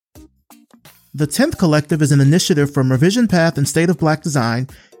The 10th Collective is an initiative from Revision Path and State of Black Design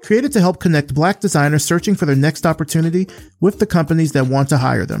created to help connect Black designers searching for their next opportunity with the companies that want to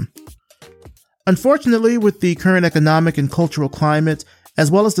hire them. Unfortunately, with the current economic and cultural climate,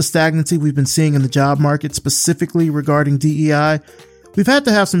 as well as the stagnancy we've been seeing in the job market specifically regarding DEI, we've had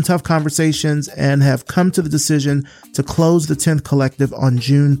to have some tough conversations and have come to the decision to close the 10th Collective on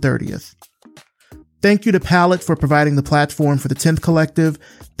June 30th. Thank you to Palette for providing the platform for the 10th Collective.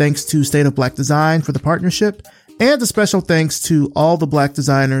 Thanks to State of Black Design for the partnership, and a special thanks to all the Black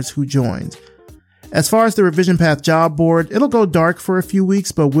designers who joined. As far as the Revision Path job board, it'll go dark for a few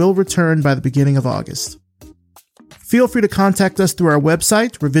weeks, but will return by the beginning of August. Feel free to contact us through our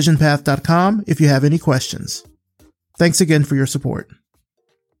website, revisionpath.com, if you have any questions. Thanks again for your support.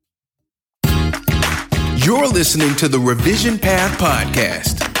 You're listening to the Revision Path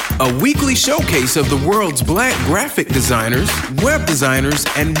Podcast, a weekly showcase of the world's Black graphic designers, web designers,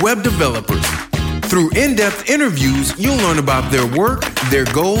 and web developers. Through in-depth interviews, you'll learn about their work, their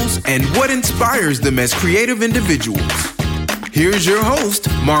goals, and what inspires them as creative individuals. Here's your host,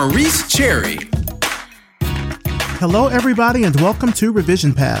 Maurice Cherry. Hello, everybody, and welcome to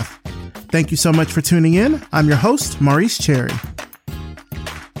Revision Path. Thank you so much for tuning in. I'm your host, Maurice Cherry.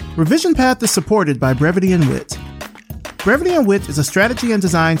 Revision Path is supported by Brevity and Wit. Brevity and Wit is a strategy and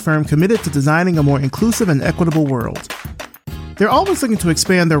design firm committed to designing a more inclusive and equitable world. They're always looking to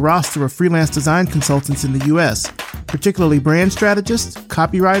expand their roster of freelance design consultants in the U.S., particularly brand strategists,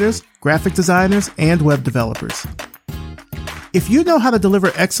 copywriters, graphic designers, and web developers. If you know how to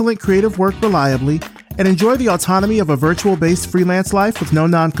deliver excellent creative work reliably and enjoy the autonomy of a virtual-based freelance life with no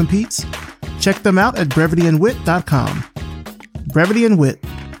non-competes, check them out at brevityandwit.com. Brevity and Wit.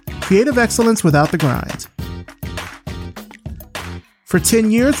 Creative excellence without the grind. For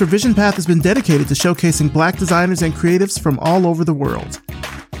 10 years, Revision Path has been dedicated to showcasing Black designers and creatives from all over the world.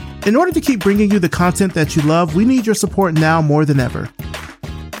 In order to keep bringing you the content that you love, we need your support now more than ever.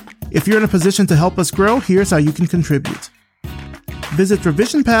 If you're in a position to help us grow, here's how you can contribute. Visit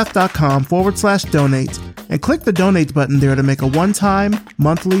revisionpath.com/donate and click the donate button there to make a one-time,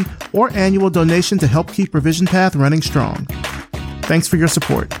 monthly, or annual donation to help keep Revision Path running strong. Thanks for your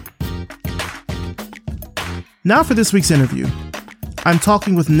support. Now for this week's interview. I'm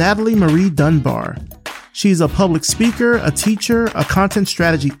talking with Natalie Marie Dunbar. She's a public speaker, a teacher, a content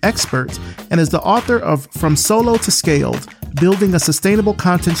strategy expert, and is the author of From Solo to Scaled, Building a Sustainable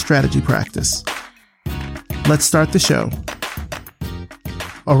Content Strategy Practice. Let's start the show.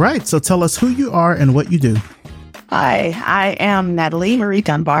 All right, so tell us who you are and what you do. Hi, I am Natalie Marie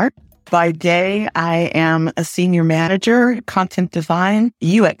Dunbar. By day, I am a senior manager, content design,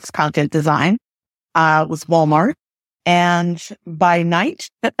 UX content design with Walmart. And by night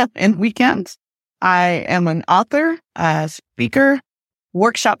and weekends, I am an author, a speaker,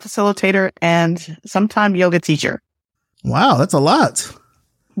 workshop facilitator, and sometime yoga teacher. Wow, that's a lot.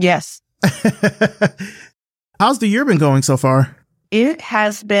 Yes. How's the year been going so far? It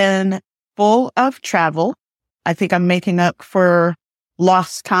has been full of travel. I think I'm making up for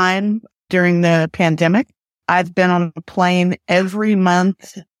lost time during the pandemic. I've been on a plane every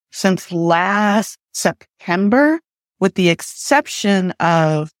month since last September, with the exception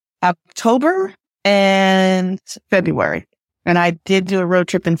of October and February. And I did do a road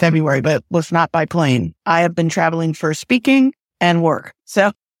trip in February, but was not by plane. I have been traveling for speaking and work.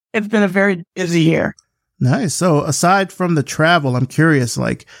 So it's been a very busy year. Nice. So aside from the travel, I'm curious,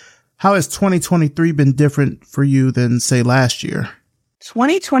 how has 2023 been different for you than, say, last year?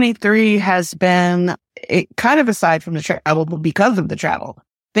 2023 has been kind of aside from the travel, but because of the travel.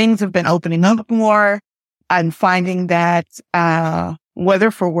 Things have been opening up more. I'm finding that whether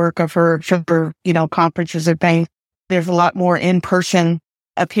for work or for conferences or things, there's a lot more in-person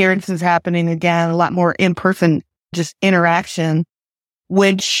appearances happening again, a lot more in-person just interaction,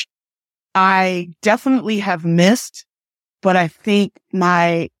 which I definitely have missed. But I think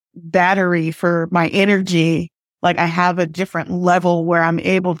my battery for my energy, I have a different level where I'm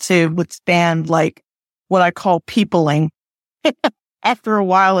able to withstand what I call peopling. After a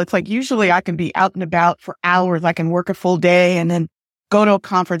while, it's usually I can be out and about for hours. I can work a full day and then go to a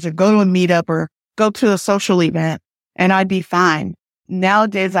conference or go to a meetup or go to a social event and I'd be fine.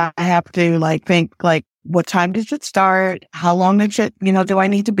 Nowadays, I have to think what time does it start? How long do I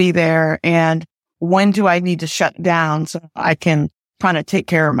need to be there? And when do I need to shut down so I can kind of take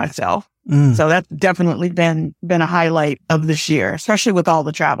care of myself? So that's definitely been a highlight of this year, especially with all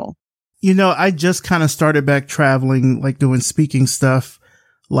the travel. I just kind of started back traveling, doing speaking stuff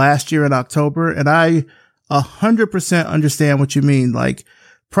last year in October, and I 100% understand what you mean.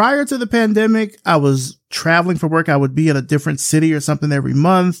 Prior to the pandemic, I was traveling for work. I would be in a different city or something every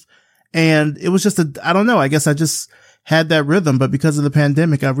month. And it was just I don't know, I guess I just had that rhythm, but because of the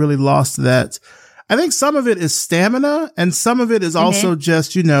pandemic, I really lost that. I think some of it is stamina and some of it is also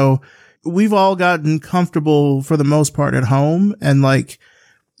just, we've all gotten comfortable for the most part at home, and like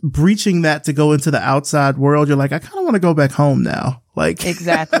breaching that to go into the outside world. You're like, I kind of want to go back home now. Like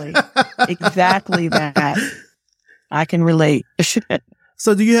exactly that. I can relate.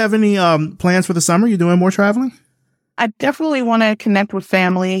 So do you have any plans for the summer? You doing more traveling? I definitely want to connect with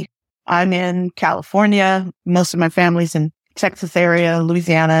family. I'm in California. Most of my family's in Texas area,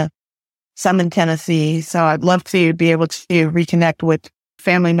 Louisiana, some in Tennessee. So I'd love to be able to reconnect with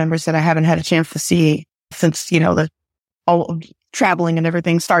family members that I haven't had a chance to see since, the all traveling and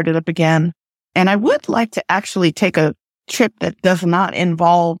everything started up again. And I would like to actually take a trip that does not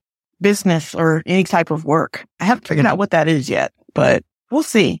involve business or any type of work. I haven't figured out what that is yet, but we'll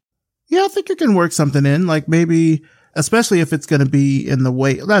see. Yeah, I think you can work something in, like maybe, especially if it's going to be in the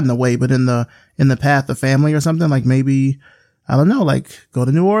way, not in the way, but in the path of family or something, like maybe, I don't know, like go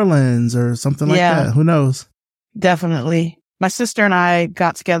to New Orleans or something like that. Who knows? Definitely. My sister and I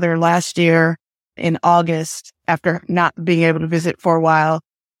got together last year in August after not being able to visit for a while.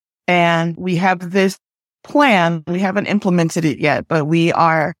 And we have this plan. We haven't implemented it yet, but we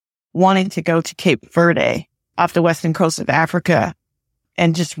are wanting to go to Cape Verde off the western coast of Africa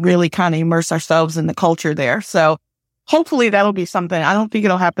and just really kind of immerse ourselves in the culture there. So hopefully that'll be something. I don't think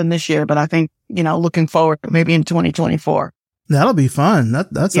it'll happen this year, but I think, looking forward maybe in 2024. That'll be fun.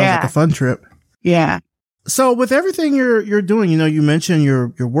 That sounds like a fun trip. Yeah. So with everything you're doing, you mentioned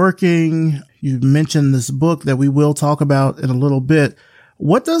you're working, you mentioned this book that we will talk about in a little bit.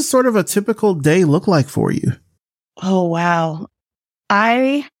 What does sort of a typical day look like for you? Oh, wow.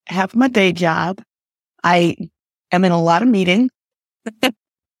 I have my day job. I am in a lot of meetings.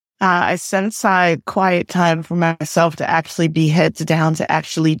 I set aside quiet time for myself to actually be heads down to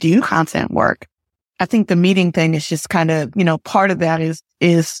actually do content work. I think the meeting thing is just kind of, part of that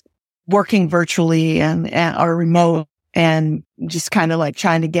is working virtually and or remote and just kind of like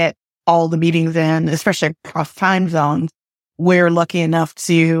trying to get all the meetings in, especially across time zones. We're lucky enough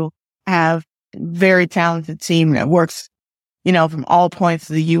to have a very talented team that works, from all points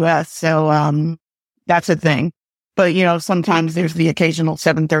of the U.S. So that's a thing. But, sometimes there's the occasional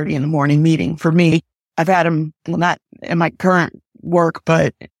 7:30 in the morning meeting. For me, I've had them, well, not in my current work,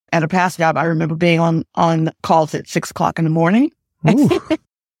 but at a past job, I remember being on calls at 6 o'clock in the morning.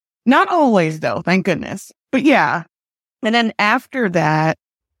 Not always, though, thank goodness. But yeah. And then after that,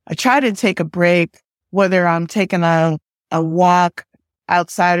 I try to take a break, whether I'm taking a walk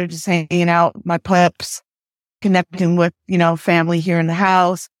outside or just hanging out with my pups, connecting with, family here in the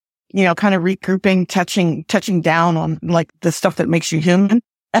house, kind of regrouping, touching down on like the stuff that makes you human.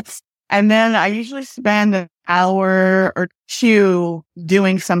 And then I usually spend an hour or two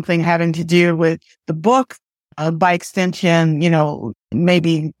doing something having to do with the book, by extension,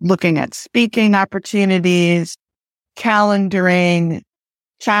 maybe looking at speaking opportunities, calendaring,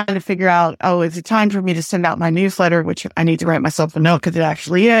 trying to figure out, is it time for me to send out my newsletter, which I need to write myself a note because it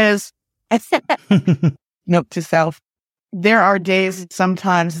actually is. Note to self. There are days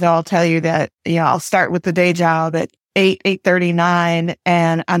sometimes that I'll tell you that, I'll start with the day job at 8:39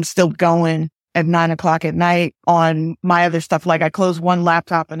 and I'm still going at 9 o'clock at night on my other stuff. Like I close one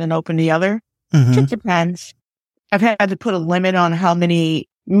laptop and then open the other. It depends. I've had to put a limit on how many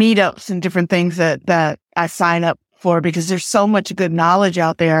meetups and different things that I sign up for because there's so much good knowledge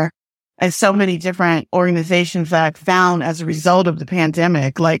out there and so many different organizations that I've found as a result of the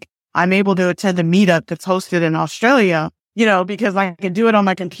pandemic. Like I'm able to attend a meetup that's hosted in Australia, because I can do it on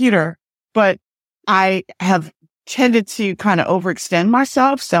my computer, but I have tended to kind of overextend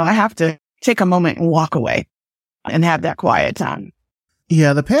myself. So I have to take a moment and walk away and have that quiet time.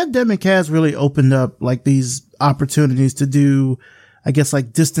 Yeah, the pandemic has really opened up like these opportunities to do, I guess,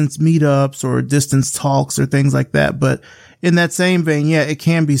 like distance meetups or distance talks or things like that. But in that same vein, yeah, it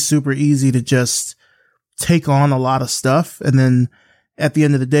can be super easy to just take on a lot of stuff. And then at the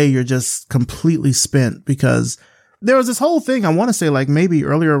end of the day, you're just completely spent because there was this whole thing, I want to say like maybe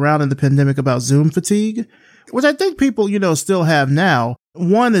earlier around in the pandemic about Zoom fatigue, which I think people, still have now.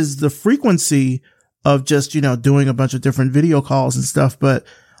 One is the frequency of just, doing a bunch of different video calls and stuff. But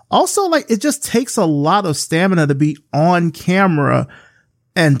also like it just takes a lot of stamina to be on camera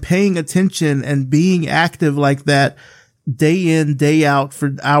and paying attention and being active like that day in, day out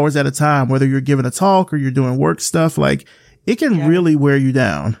for hours at a time, whether you're giving a talk or you're doing work stuff, like it can really wear you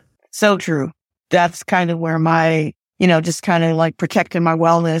down. So true. That's kind of where my, just kind of like protecting my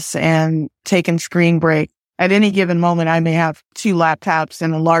wellness and taking screen break. At any given moment, I may have 2 laptops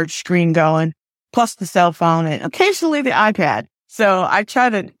and a large screen going, plus the cell phone and occasionally the iPad. So I try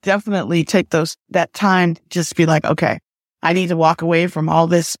to definitely take that time to just be like, okay, I need to walk away from all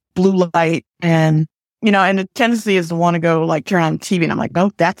this blue light. And, and the tendency is to want to go like turn on TV. And I'm like,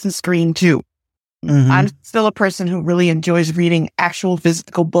 no, that's a screen too. Mm-hmm. I'm still a person who really enjoys reading actual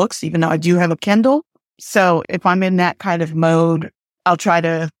physical books, even though I do have a Kindle. So if I'm in that kind of mode, I'll try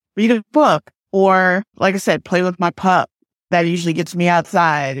to read a book or, like I said, play with my pup. That usually gets me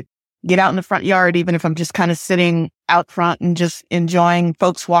outside, get out in the front yard, even if I'm just kind of sitting out front and just enjoying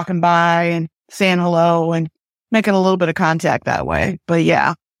folks walking by and saying hello and making a little bit of contact that way. But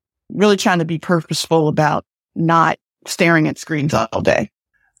yeah, really trying to be purposeful about not staring at screens all day.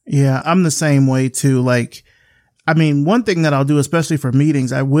 Yeah, I'm the same way too. Like, I mean, one thing that I'll do, especially for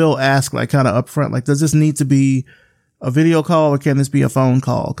meetings, I will ask like kind of upfront, like, does this need to be a video call or can this be a phone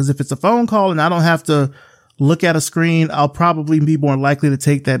call? Because if it's a phone call and I don't have to look at a screen, I'll probably be more likely to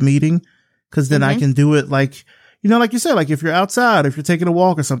take that meeting because then I can do it like, like you said, like if you're outside, if you're taking a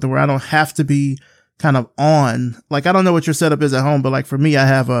walk or something where I don't have to be kind of on, like, I don't know what your setup is at home, but like for me, I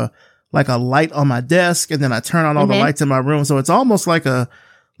have a light on my desk and then I turn on all the lights in my room. So it's almost like a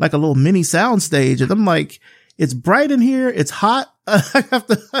little mini sound stage. And I'm like, it's bright in here. It's hot. I have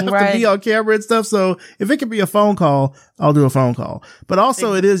to be on camera and stuff. So if it can be a phone call, I'll do a phone call. But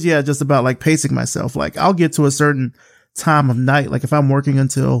also it is, just about like pacing myself. Like I'll get to a certain time of night. Like if I'm working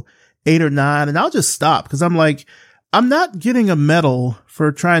until 8 or 9 and I'll just stop because I'm like, I'm not getting a medal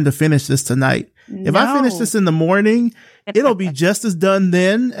for trying to finish this tonight. If I finish this in the morning, it'll be just as done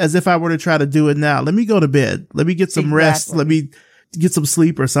then as if I were to try to do it now. Let me go to bed. Let me get some rest. Let me get some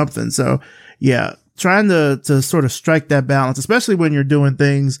sleep or something. So yeah, trying to sort of strike that balance, especially when you're doing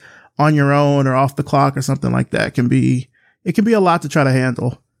things on your own or off the clock or something like that can be a lot to try to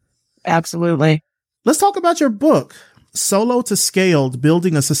handle. Absolutely. Let's talk about your book, Solo to Scaled,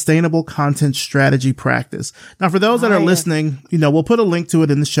 Building a Sustainable Content Strategy Practice. Now, for those that are listening, we'll put a link to it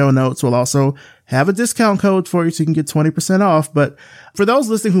in the show notes. We'll also have a discount code for you so you can get 20% off. But for those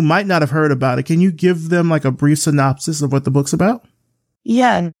listening who might not have heard about it, can you give them like a brief synopsis of what the book's about?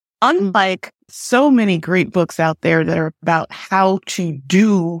 Yeah. Unlike so many great books out there that are about how to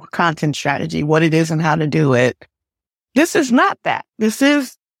do content strategy, what it is and how to do it, this is not that. This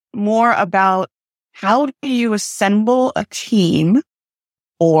is more about how do you assemble a team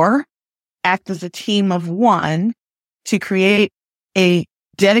or act as a team of one to create a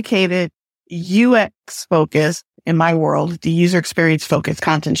dedicated UX focused, in my world, the user experience focused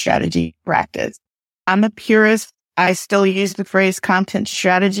content strategy practice. I'm a purist. I still use the phrase content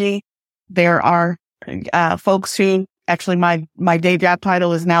strategy. There are folks who actually my day job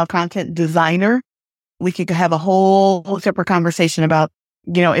title is now content designer. We could have a whole separate conversation about,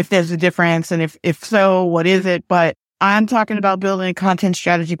 if there's a difference and if so, what is it? But I'm talking about building a content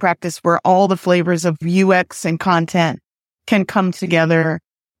strategy practice where all the flavors of UX and content can come together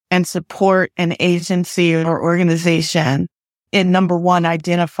and support an agency or organization in, number one,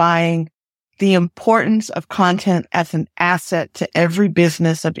 identifying the importance of content as an asset to every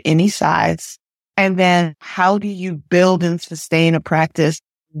business of any size. And then how do you build and sustain a practice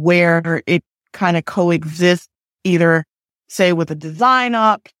where it kind of coexists either, say, with a design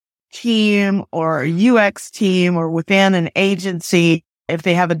up team or a UX team or within an agency if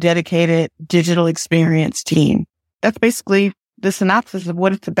they have a dedicated digital experience team. That's basically the synopsis of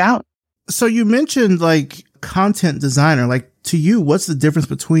what it's about. So you mentioned like content designer. Like to you, what's the difference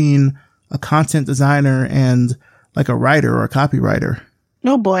between a content designer and like a writer or a copywriter?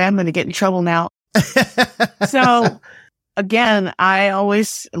 No, boy, I'm going to get in trouble now. So again, I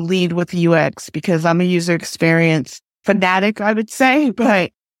always lead with UX because I'm a user experience fanatic, I would say,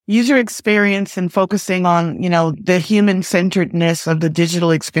 but user experience and focusing on, the human centeredness of the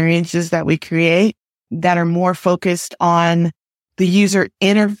digital experiences that we create that are more focused on the user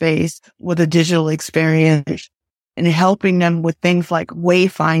interface with a digital experience and helping them with things like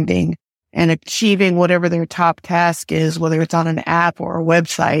wayfinding and achieving whatever their top task is, whether it's on an app or a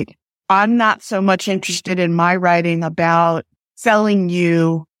website. I'm not so much interested in my writing about selling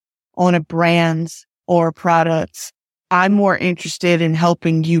you on a brands or products. I'm more interested in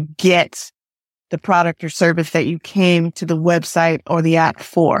helping you get the product or service that you came to the website or the app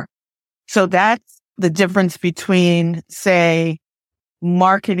for. So that's the difference between, say,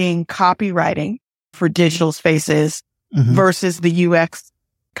 marketing copywriting for digital spaces versus the UX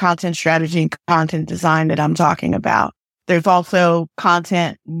content strategy and content design that I'm talking about. There's also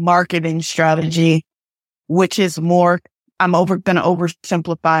content marketing strategy, which is more, I'm going to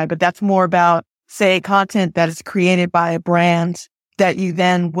oversimplify, but that's more about, say, content that is created by a brand that you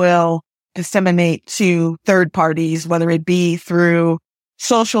then will disseminate to third parties, whether it be through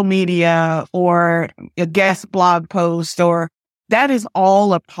social media or a guest blog post or that is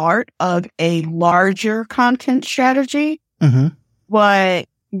all a part of a larger content strategy, but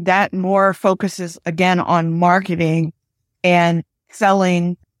that more focuses again on marketing and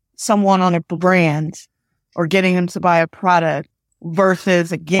selling someone on a brand or getting them to buy a product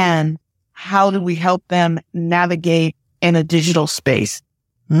versus, again, how do we help them navigate in a digital space?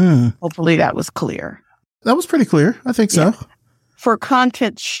 Hopefully that was clear. That was pretty clear. I think so. For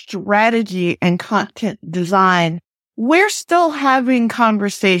content strategy and content design, we're still having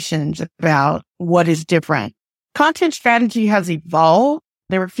conversations about what is different. Content strategy has evolved.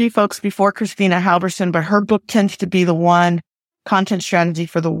 There were a few folks before Christina Halverson, but her book tends to be the one, Content Strategy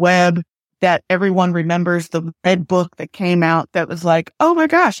for the Web, that everyone remembers, the red book that came out that was like, oh my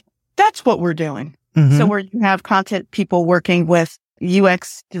gosh, that's what we're doing. So where you have content people working with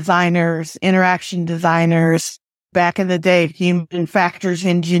UX designers, interaction designers, back in the day, human factors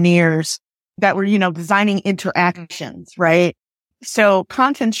engineers that were, designing interactions, right? So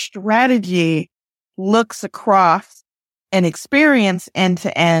content strategy looks across an experience end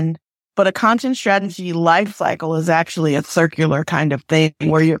to end, but a content strategy life cycle is actually a circular kind of thing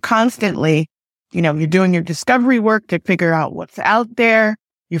where you're constantly, you're doing your discovery work to figure out what's out there.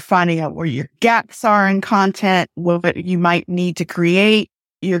 You're finding out where your gaps are in content, what you might need to create.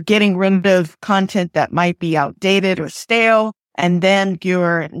 You're getting rid of content that might be outdated or stale. And then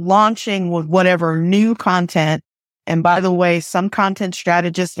you're launching with whatever new content. And by the way, some content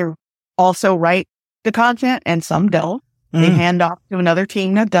strategists are also write the content and some don't. They hand off to another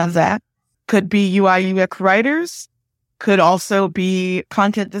team that does that. Could be UI UX writers, could also be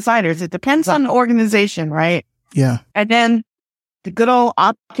content designers. It depends on the organization, right? Yeah. And then the good old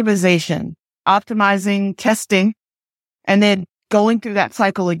optimization, optimizing, testing, and then going through that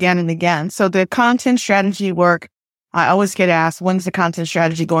cycle again and again. So the content strategy work, I always get asked, when's the content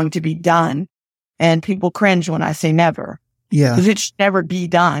strategy going to be done? And people cringe when I say never. Yeah. Because it should never be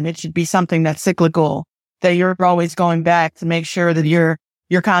done. It should be something that's cyclical, that you're always going back to make sure that your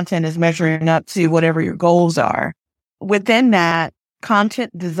content is measuring up to whatever your goals are. Within that,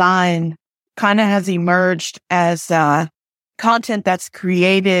 content design kind of has emerged as content that's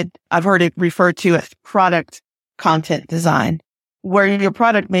created. I've heard it referred to as product content design, where your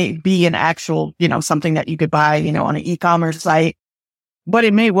product may be an actual, something that you could buy, on an e-commerce site, but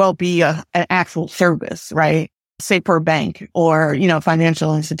it may well be an actual service, right? Say per bank or,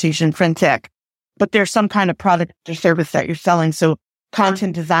 financial institution, fintech, but there's some kind of product or service that you're selling. So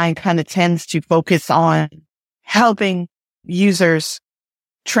content design kind of tends to focus on helping users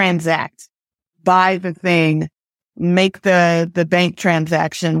transact, buy the thing, make the bank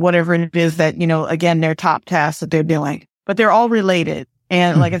transaction, whatever it is that, again, their top tasks that they're doing. But they're all related.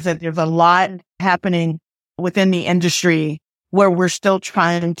 And like I said, there's a lot happening within the industry where we're still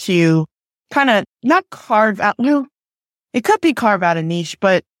trying to kind of not carve out, it could be carve out a niche,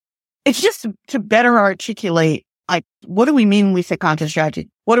 but it's just to better articulate, like, what do we mean when we say content strategy?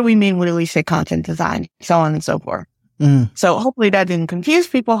 What do we mean when we say content design? So on and so forth. So hopefully that didn't confuse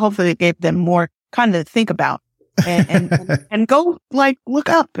people. Hopefully it gave them more kind of to think about and go look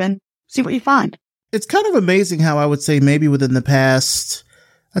up and see what you find. It's kind of amazing how I would say maybe within the past,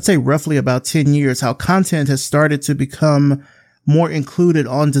 I'd say roughly about 10 years, how content has started to become more included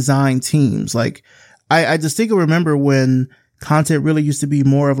on design teams. Like I distinctly remember when content really used to be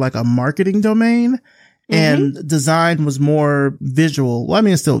more of like a marketing domain and design was more visual. Well, I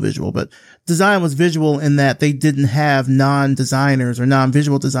mean, it's still visual, but design was visual in that they didn't have non-designers or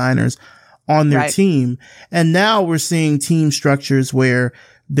non-visual designers on their team. And now we're seeing team structures where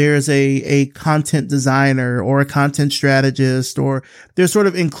there's a content designer or a content strategist, or they're sort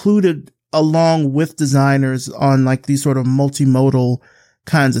of included along with designers on like these sort of multimodal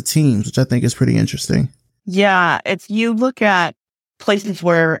kinds of teams, which I think is pretty interesting. Yeah. If you look at places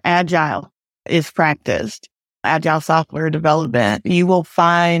where agile is practiced, agile software development, you will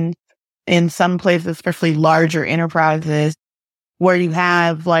find in some places, especially larger enterprises, where you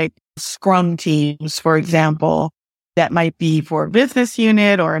have like Scrum teams, for example, that might be for a business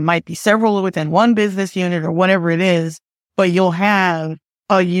unit, or it might be several within one business unit or whatever it is, but you'll have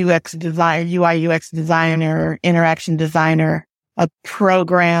a UX designer, UI UX designer, interaction designer, a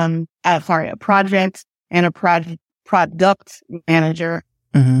project and a product manager,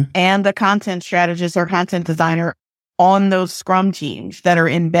 and the content strategist or content designer on those Scrum teams that are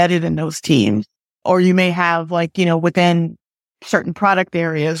embedded in those teams. Or you may have within certain product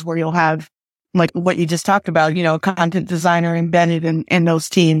areas where you'll have like what you just talked about, content designer embedded in those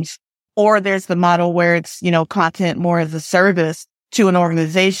teams. Or there's the model where it's, content more as a service to an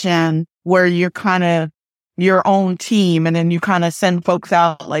organization where you're kind of your own team. And then you kind of send folks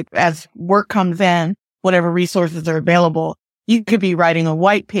out, like as work comes in, whatever resources are available, You could be writing a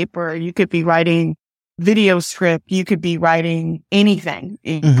white paper. You could be writing video script. You could be writing anything,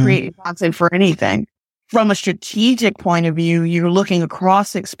 creating content for anything. From a strategic point of view, you're looking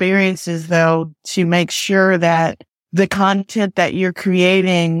across experiences, though, to make sure that the content that you're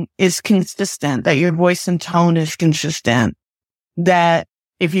creating is consistent, that your voice and tone is consistent, that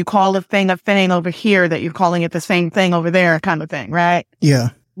if you call a thing over here, that you're calling it the same thing over there, kind of thing, right? Yeah.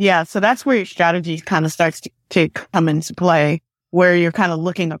 Yeah. So that's where your strategy kind of starts to come into play, where you're kind of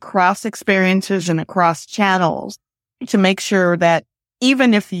looking across experiences and across channels to make sure that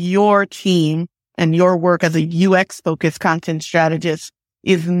even if your team and your work as a UX-focused content strategist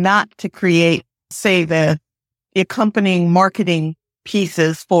is not to create, say, the accompanying marketing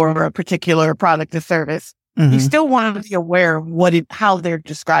pieces for a particular product or service, you still want to be aware of how they're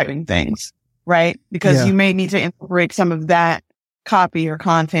describing things, right? Because you may need to incorporate some of that copy or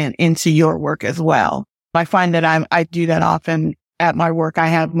content into your work as well. I find that I do that often at my work. I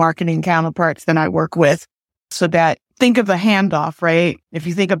have marketing counterparts that I work with, so that think of the handoff, right? If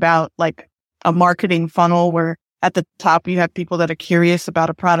you think about like a marketing funnel where at the top you have people that are curious about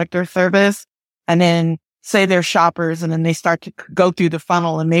a product or service, and then say they're shoppers, and then they start to go through the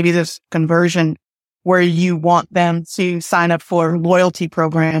funnel, and maybe there's conversion where you want them to sign up for a loyalty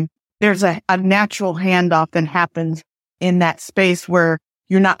program. There's a natural handoff that happens in that space where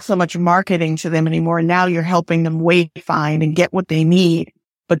you're not so much marketing to them anymore. Now you're helping them wayfind and get what they need,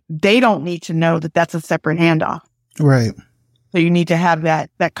 but they don't need to know that that's a separate handoff. Right. So you need to have that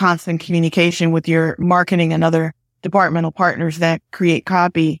constant communication with your marketing and other departmental partners that create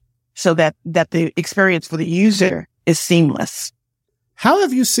copy, so that the experience for the user is seamless. How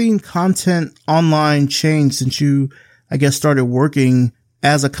have you seen content online change since you, I guess, started working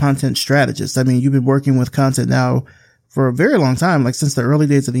as a content strategist? I mean, you've been working with content now for a very long time, like since the early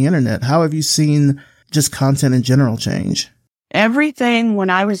days of the internet. How have you seen just content in general change? Everything when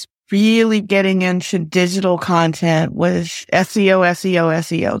I was really getting into digital content was SEO,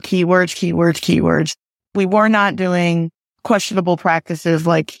 keywords. We were not doing questionable practices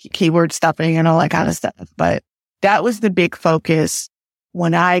like keyword stuffing and all that kind of stuff, but that was the big focus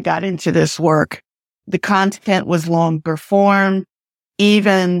when I got into this work. The content was longer form,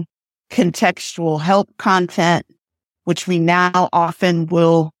 even contextual help content, which we now often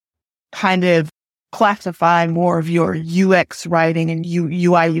will kind of classify more of your UX writing and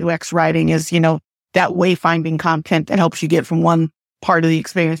UI UX writing as, that wayfinding content that helps you get from one part of the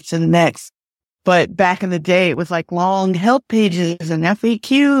experience to the next. But back in the day, it was like long help pages and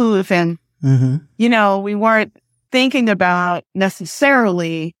FAQs and, we weren't thinking about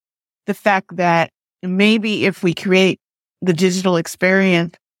necessarily the fact that maybe if we create the digital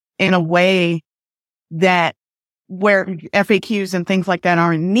experience in a way that where FAQs and things like that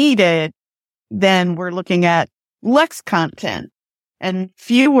aren't needed, then we're looking at less content and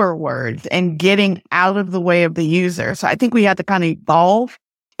fewer words and getting out of the way of the user. So I think we had to kind of evolve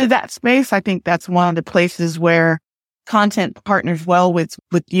to that space. I think that's one of the places where content partners well with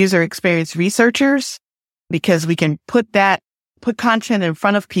user experience researchers, because we can put content in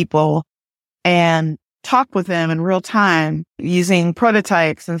front of people and talk with them in real time using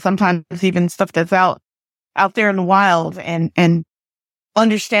prototypes and sometimes even stuff that's out there in the wild, and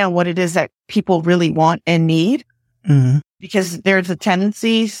understand what it is that people really want and need. Because there's a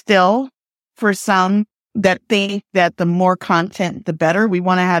tendency still for some that think that the more content, the better. We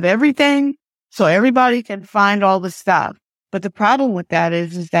want to have everything so everybody can find all the stuff. But the problem with that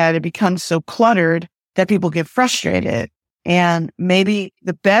is that it becomes so cluttered that people get frustrated. And maybe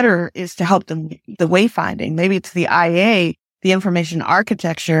the better is to help them the wayfinding. Maybe it's the IA, the information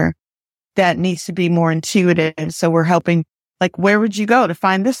architecture, that needs to be more intuitive. So we're helping, like, where would you go to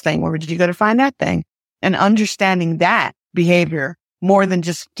find this thing? Where would you go to find that thing? And understanding that behavior more than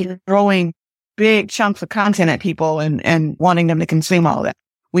just throwing big chunks of content at people and wanting them to consume all of that.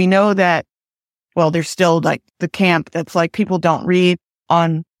 We know that, well, there's still like the camp that's like people don't read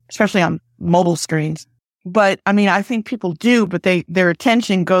especially on mobile screens. But I mean, I think people do, but their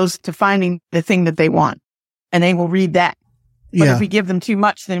attention goes to finding the thing that they want, and they will read that. But if we give them too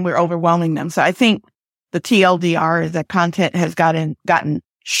much, then we're overwhelming them. So I think the TLDR is that content has gotten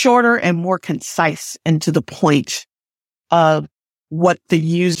shorter and more concise and to the point of what the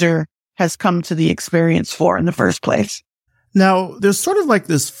user has come to the experience for in the first place. Now, there's sort of like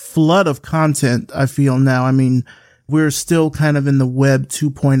this flood of content, I feel now. I mean, we're still kind of in the web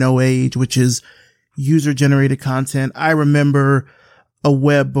 2.0 age, which is user-generated content. I remember a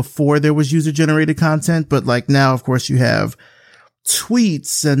web before there was user-generated content, but like now, of course, you have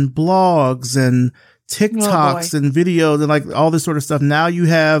tweets and blogs and TikToks and videos and like all this sort of stuff. Now you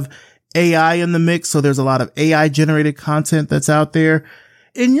have AI in the mix. So there's a lot of AI generated content that's out there.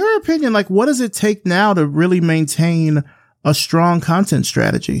 In your opinion, like, what does it take now to really maintain a strong content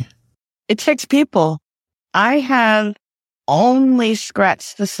strategy? It takes people. I have only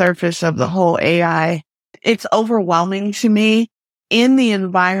scratched the surface of the whole AI. It's overwhelming to me in the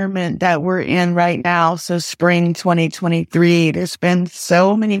environment that we're in right now. So spring 2023, there's been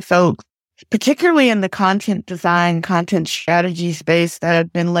so many folks, particularly in the content design, content strategy space, that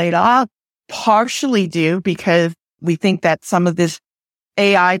have been laid off, partially due because we think that some of this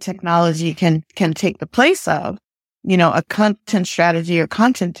AI technology can take the place of, a content strategy or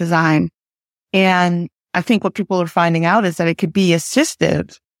content design. And I think what people are finding out is that it could be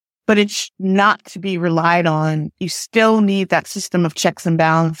assistive, but it's not to be relied on. You still need that system of checks and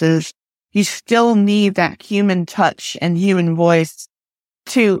balances. You still need that human touch and human voice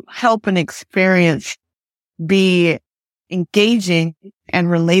to help an experience be engaging and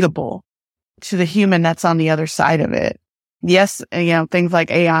relatable to the human that's on the other side of it. Yes, things like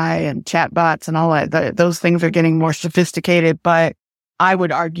AI and chatbots and all that, those things are getting more sophisticated, but I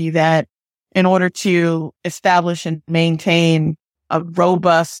would argue that in order to establish and maintain a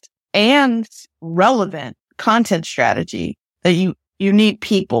robust and relevant content strategy, that you need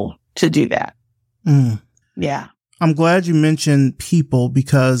people to do that. Yeah. I'm glad you mentioned people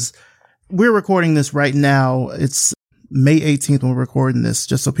because we're recording this right now. It's May 18th when we're recording this,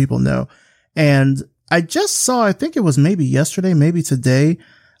 just so people know. And I just saw, I think it was maybe yesterday, maybe today,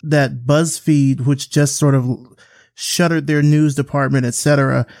 that BuzzFeed, which just sort of shuttered their news department,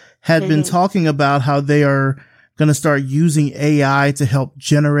 etc., had been talking about how they are going to start using AI to help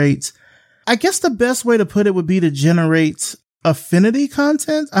generate, I guess the best way to put it would be to generate affinity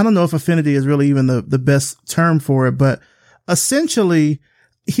content. I don't know if affinity is really even the best term for it, but essentially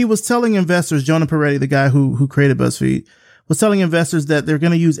he was telling investors, Jonah Peretti, the guy who created BuzzFeed, was telling investors that they're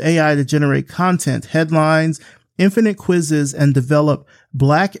going to use AI to generate content, headlines, infinite quizzes, and develop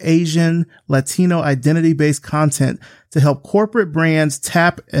Black, Asian, Latino identity-based content to help corporate brands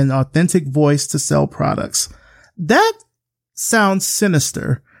tap an authentic voice to sell products. That sounds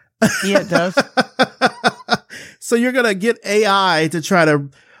sinister. Yeah, it does. So you're going to get AI to try to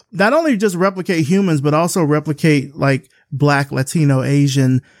not only just replicate humans, but also replicate like Black, Latino,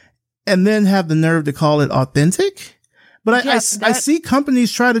 Asian, and then have the nerve to call it authentic. But I see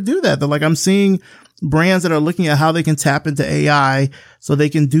companies try to do that. They're like, I'm seeing brands that are looking at how they can tap into AI so they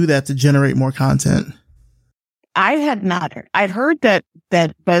can do that to generate more content. I had not heard. I'd heard that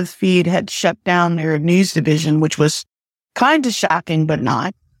BuzzFeed had shut down their news division, which was kind of shocking, but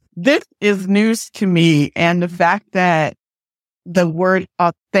not. This is news to me. And the fact that the word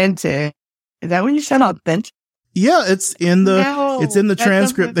authentic, is that what you said, authentic? Yeah, it's in the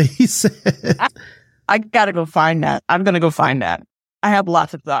transcript that he said. I gotta go find that. I'm gonna go find that. I have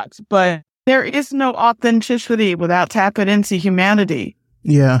lots of thoughts, but there is no authenticity without tapping into humanity.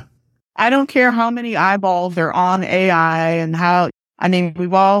 Yeah. I don't care how many eyeballs are on AI and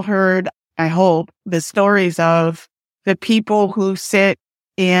we've all heard, I hope, the stories of the people who sit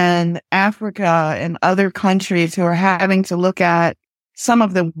in Africa and other countries who are having to look at some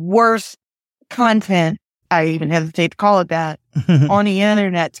of the worst content, I even hesitate to call it that, on the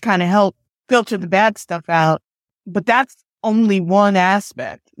internet to kind of help filter the bad stuff out. But that's only one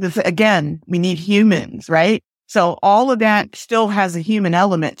aspect. Again, we need humans, right? So all of that still has a human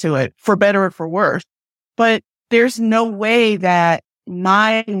element to it, for better or for worse. But there's no way that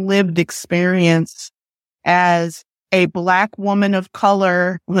my lived experience as a Black woman of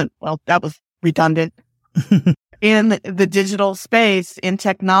color, well, that was redundant, in the digital space, in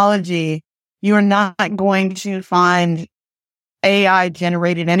technology, you're not going to find AI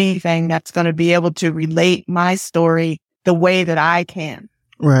generated anything that's going to be able to relate my story the way that I can.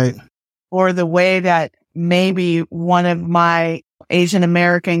 Right. Or the way that maybe one of my Asian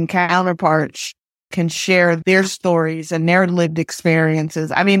American counterparts can share their stories and their lived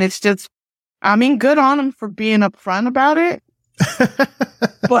experiences. It's just, good on them for being upfront about it.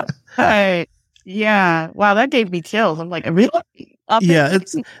 But yeah, wow, that gave me chills. I'm like, really? Yeah,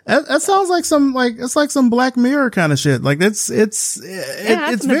 that sounds like some Black Mirror kind of shit. Like it's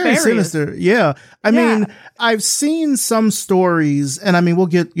very sinister. Yeah. I mean, I've seen some stories, and we'll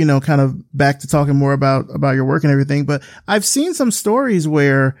get, kind of back to talking more about your work and everything, but I've seen some stories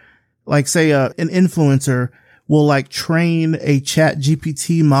where, like, say, an influencer will like train a Chat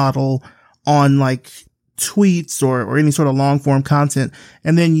GPT model on like tweets or any sort of long form content,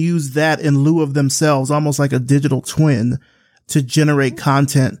 and then use that in lieu of themselves, almost like a digital twin, to generate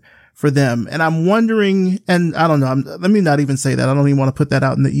content for them. And I'm wondering, and I don't know, let me not even say that. I don't even want to put that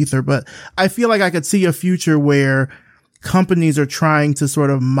out in the ether, but I feel like I could see a future where companies are trying to sort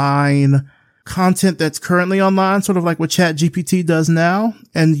of mine content that's currently online, sort of like what ChatGPT does now,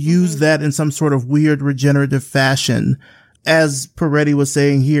 and use that in some sort of weird regenerative fashion, as Peretti was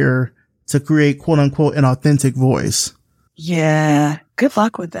saying here, to create quote unquote an authentic voice. Yeah. Good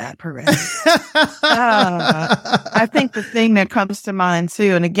luck with that, Peretti. I think the thing that comes to mind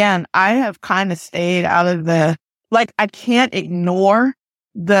too, and again, I have kind of stayed out of I can't ignore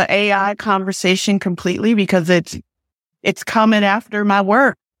the AI conversation completely because it's coming after my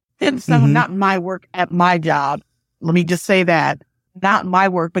work. And so not my work at my job. Let me just say that. Not my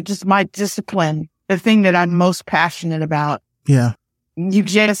work, but just my discipline, the thing that I'm most passionate about. Yeah. You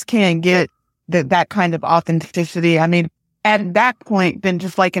just can't get that kind of authenticity. I mean, at that point, then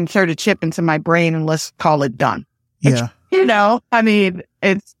just insert a chip into my brain and let's call it done. Yeah. I mean,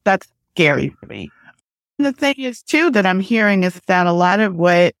 that's scary for me. And the thing is too, that I'm hearing is that a lot of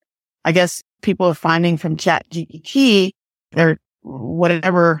what I guess people are finding from ChatGPT or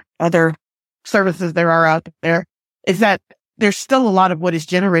whatever other services there are out there is that there's still a lot of what is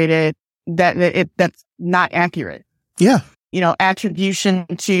generated that's not accurate. Yeah. Attribution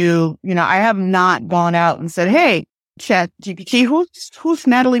to, I have not gone out and said, hey, ChatGPT, who's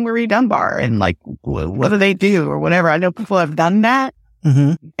Natalie Marie Dunbar? And what do they do or whatever? I know people have done that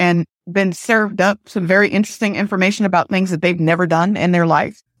and been served up some very interesting information about things that they've never done in their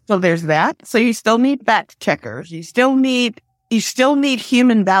life. So there's that. So you still need fact checkers. You still need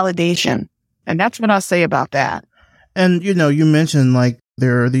human validation. And that's what I'll say about that. And, you mentioned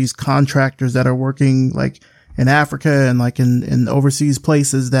there are these contractors that are working in Africa and in overseas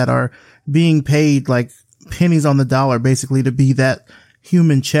places that are being paid pennies on the dollar, basically, to be that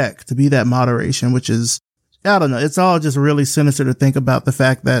human check, to be that moderation, which is, I don't know. It's all just really sinister to think about the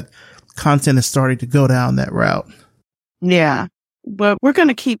fact that content is starting to go down that route. Yeah. But we're going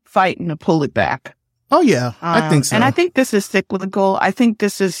to keep fighting to pull it back. Oh, yeah. I think so. And I think this is cyclical. I think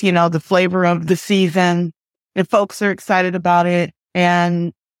this is, the flavor of the season. And folks are excited about it.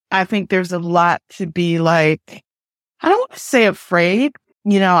 And I think there's a lot to be I don't want to say afraid.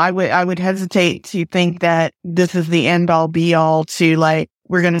 I would hesitate to think that this is the end all be all to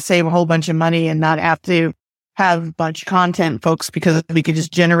we're going to save a whole bunch of money and not have to have a bunch of content, folks, because we could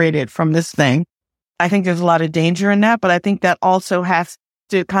just generate it from this thing. I think there's a lot of danger in that, but I think that also has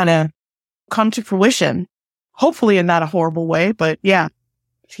to kind of come to fruition, hopefully in not a horrible way, but yeah.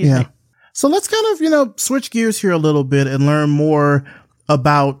 Excuse me. So let's kind of, switch gears here a little bit and learn more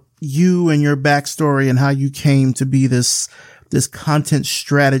about you and your backstory and how you came to be this content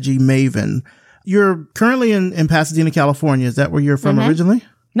strategy maven. You're currently in Pasadena, California. Is that where you're from originally?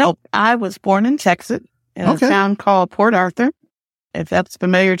 Nope. I was born in Texas in a town called Port Arthur. If that's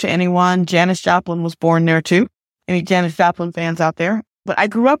familiar to anyone, Janis Joplin was born there too. Any Janis Joplin fans out there? But I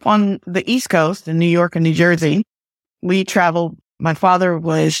grew up on the East Coast in New York and New Jersey. We traveled. My father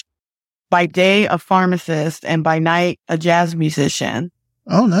was by day a pharmacist and by night a jazz musician.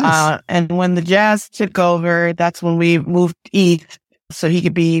 Oh, nice. And when the jazz took over, that's when we moved east so he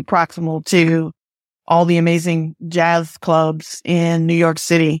could be proximal to all the amazing jazz clubs in New York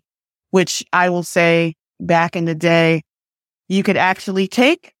City, which I will say back in the day, you could actually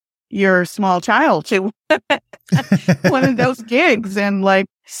take your small child to one of those gigs and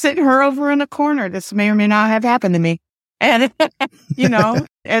sit her over in a corner. This may or may not have happened to me. And,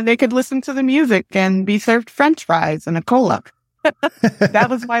 and they could listen to the music and be served French fries and a cola. That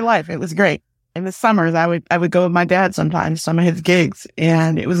was my life. It was great. In the summers, I would go with my dad sometimes, some of his gigs,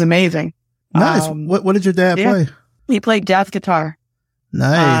 and it was amazing. Nice. What did your dad play? He played jazz guitar.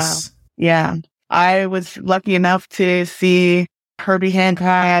 Nice. Yeah. I was lucky enough to see Herbie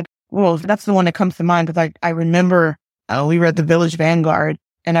Hancock. Well, that's the one that comes to mind because I remember we were at the Village Vanguard,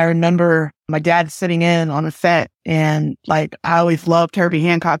 and I remember my dad sitting in on a set, and I always loved Herbie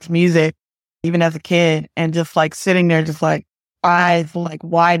Hancock's music, even as a kid, and just sitting there, just eyes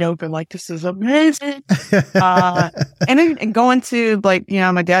wide open, this is amazing. And going to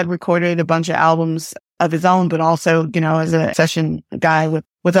my dad recorded a bunch of albums of his own, but also, as a session guy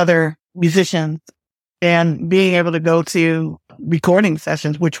with other musicians, and being able to go to recording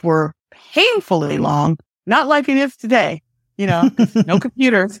sessions, which were painfully long, not like it is today, no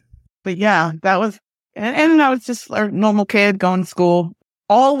computers. But yeah, that was, and I was just a normal kid going to school,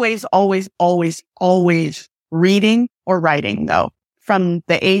 always reading or writing, though, from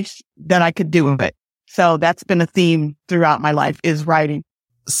the age that I could do it. So that's been a theme throughout my life, is writing.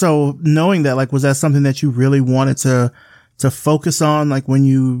 So knowing that, was that something that you really wanted to focus on, when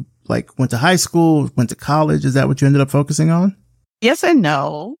you went to high school, went to college? Is that what you ended up focusing on? Yes and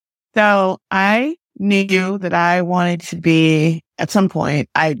no. So I knew that I wanted to be, at some point,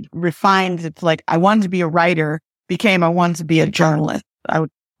 I refined it to I wanted to be a writer I wanted to be a journalist.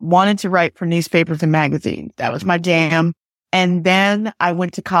 Wanted to write for newspapers and magazines. That was my jam. And then I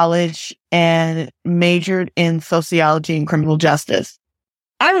went to college and majored in sociology and criminal justice.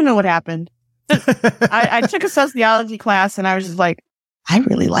 I don't know what happened. I took a sociology class and I was just like, I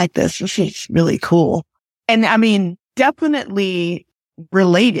really like this. This is really cool. And I mean, definitely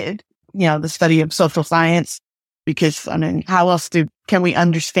related, the study of social science, because I mean, how else can we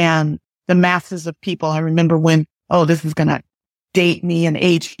understand the masses of people? I remember when, this is going to date me and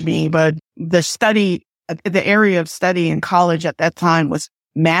age me, but the area of study in college at that time was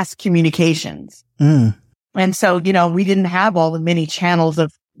mass communications. And so, we didn't have all the many channels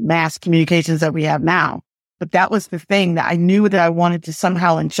of mass communications that we have now. But that was the thing that I knew that I wanted to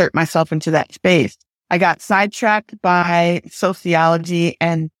somehow insert myself into that space. I got sidetracked by sociology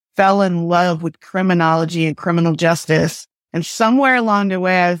and fell in love with criminology and criminal justice. And somewhere along the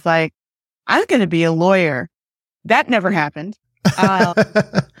way, I was like, I'm going to be a lawyer. That never happened. I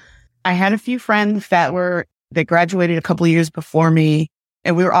had a few friends that graduated a couple of years before me,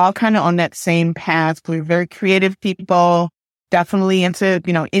 and we were all kind of on that same path. We were very creative people, definitely into,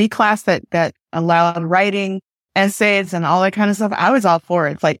 any class that allowed writing, essays, and all that kind of stuff. I was all for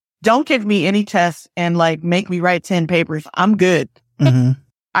it. It's like, don't give me any tests and make me write 10 papers. I'm good. Mm-hmm.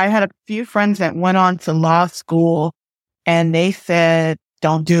 I had a few friends that went on to law school and they said,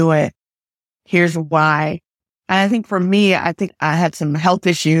 don't do it. Here's why. And I think for me, I had some health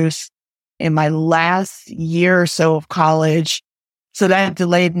issues in my last year or so of college. So that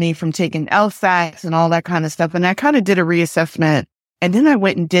delayed me from taking LSATs and all that kind of stuff. And I kind of did a reassessment. And then I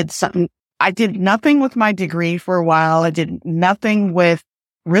went and did something. I did nothing with my degree for a while. I did nothing with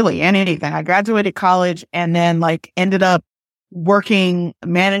really anything. I graduated college and then ended up working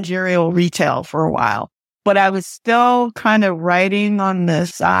managerial retail for a while. But I was still kind of writing on the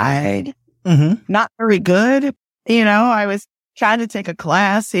side. Mm-hmm. Not very good. I was trying to take a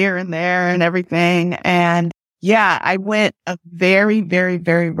class here and there and everything. And yeah, I went a very, very,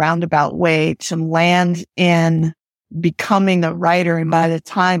 very roundabout way to land in becoming a writer. And by the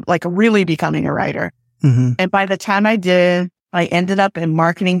time, really becoming a writer. Mm-hmm. And by the time I did, I ended up in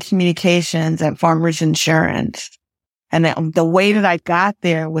marketing communications at Farmers Insurance. And the way that I got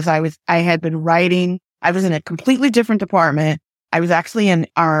there was I had been writing. I was in a completely different department. I was actually in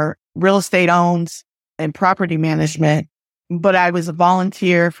our real estate owns and property management, but I was a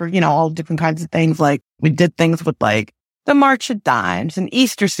volunteer for, all different kinds of things. We did things with the March of Dimes and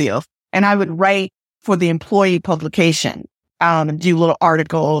Easter seals. And I would write for the employee publication, and do little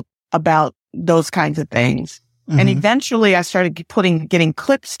articles about those kinds of things. Mm-hmm. And eventually I started getting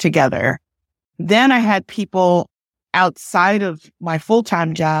clips together. Then I had people outside of my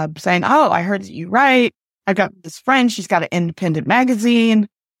full-time job saying, I heard that you write. I've got this friend. She's got an independent magazine,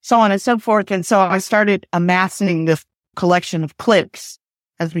 so on and so forth. And so I started amassing this collection of clips,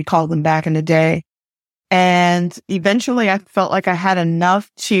 as we called them back in the day. And eventually I felt like I had enough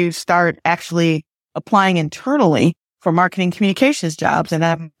to start actually applying internally for marketing communications jobs. And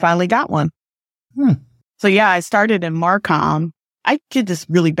I finally got one. So yeah, I started in Marcom. I did this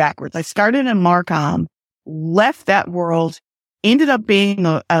really backwards. I started in Marcom, left that world, ended up being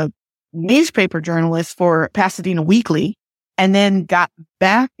a newspaper journalist for Pasadena Weekly, and then got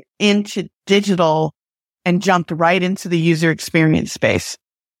back into digital and jumped right into the user experience space.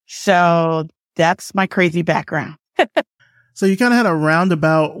 So that's my crazy background. So you kind of had a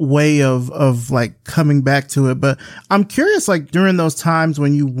roundabout way of coming back to it. But I'm curious, during those times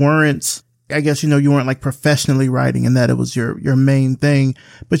when you weren't, I guess, you weren't professionally writing and that it was your main thing,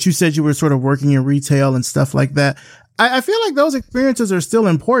 but you said you were sort of working in retail and stuff like that. I feel like those experiences are still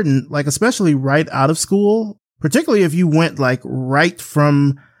important, especially right out of school, particularly if you went right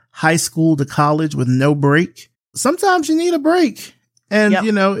from high school to college with no break. Sometimes you need a break. And,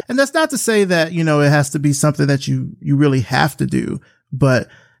 yep. And that's not to say that, it has to be something that you really have to do. But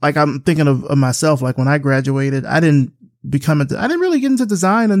I'm thinking of myself, when I graduated, I didn't really get into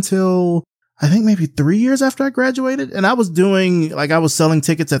design until I think maybe 3 years after I graduated. And I was doing, I was selling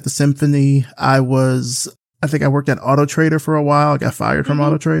tickets at the Symphony. I think I worked at Auto Trader for a while. I got fired from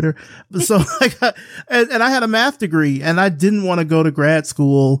Auto Trader. So and I had a math degree and I didn't want to go to grad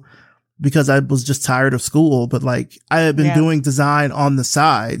school because I was just tired of school. But I had been doing design on the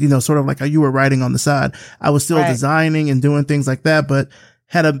side, sort of like you were writing on the side. I was still designing and doing things like that, but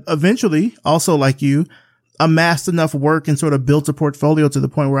had eventually also like you amassed enough work and sort of built a portfolio to the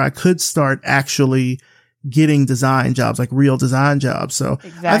point where I could start actually getting design jobs, real design jobs. So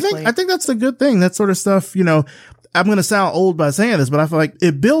exactly. I think that's a good thing. That sort of stuff, I'm going to sound old by saying this, but I feel like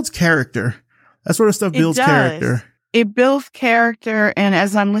it builds character. That sort of stuff builds character. It builds character. And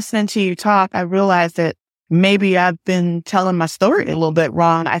as I'm listening to you talk, I realize that maybe I've been telling my story a little bit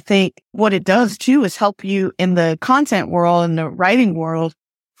wrong. I think what it does too is help you in the content world and the writing world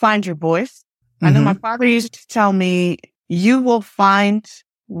find your voice. I know my father used to tell me, you will find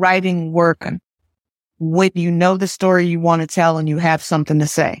writing work when you know the story you want to tell and you have something to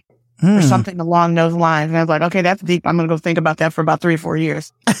say or something along those lines. And I was like, okay, that's deep. I'm going to go think about that for about 3 or 4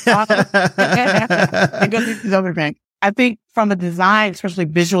 years. And go do this other thing. I think from a design, especially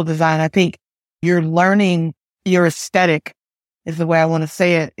visual design, I think you're learning your aesthetic is the way I want to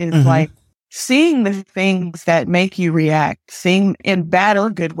say it. It's like seeing the things that make you react, seeing in bad or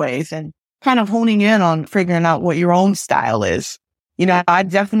good ways, and kind of honing in on figuring out what your own style is. You know, I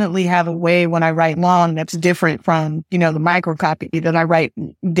definitely have a way when I write long that's different from, you know, the micro copy that I write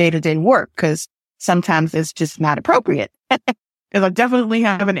day-to-day work, because sometimes it's just not appropriate. Because I definitely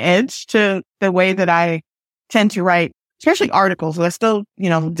have an edge to the way that I tend to write, especially articles. I still, you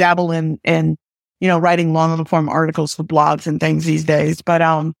know, dabble in, you know, writing long form articles for blogs and things these days. But,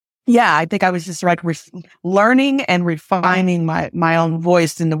 yeah, I think I was just like learning and refining my own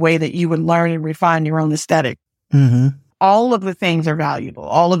voice in the way that you would learn and refine your own aesthetic. All of the things are valuable.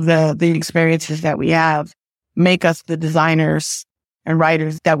 All of the experiences that we have make us the designers and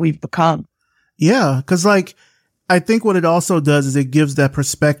writers that we've become. Yeah, because like, I think what it also does is it gives that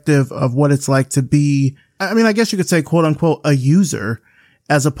perspective of what it's like to be, I mean, I guess you could say, quote unquote, a user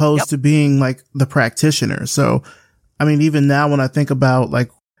as opposed to being like the practitioner. So, I mean, even now when I think about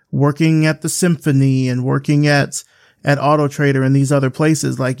like working at the Symphony and working at Auto Trader and these other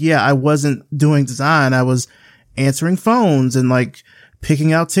places, like, yeah, I wasn't doing design. I was answering phones and like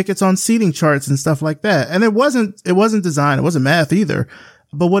picking out tickets on seating charts and stuff like that. And it wasn't design. It wasn't math either.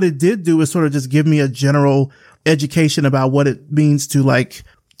 But what it did do is sort of just give me a general education about what it means to like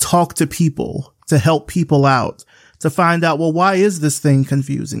talk to people, to help people out, to find out, well, why is this thing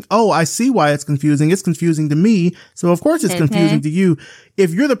confusing? Oh, I see why it's confusing. It's confusing to me. So of course it's confusing to you.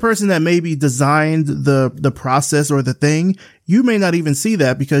 If you're the person that maybe designed the process or the thing, you may not even see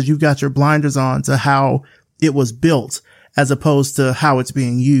that because you've got your blinders on to how it was built as opposed to how it's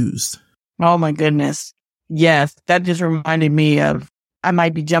being used. Oh my goodness. Yes. That just reminded me of, I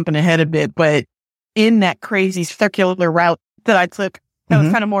might be jumping ahead a bit, but in that crazy circular route that I took, that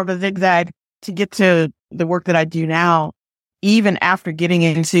was kind of more of a zigzag to get to the work that I do now, even after getting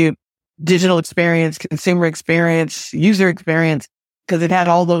into digital experience, consumer experience, user experience, because it had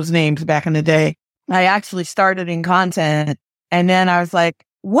all those names back in the day. I actually started in content, and then I was like,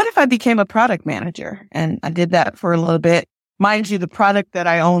 what if I became a product manager? And I did that for a little bit. Mind you, the product that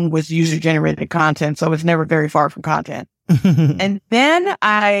I owned was user-generated content, so I was never very far from content. And then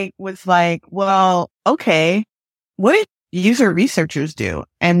I was like, well, okay, what did user researchers do?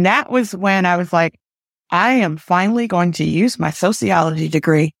 And that was when I was like, I am finally going to use my sociology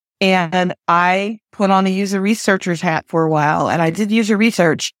degree. And I put on a user researcher's hat for a while, and I did user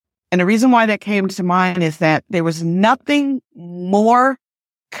research. And the reason why that came to mind is that there was nothing more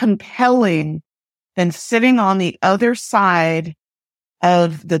compelling than sitting on the other side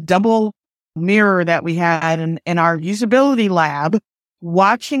of the double mirror that we had in our usability lab,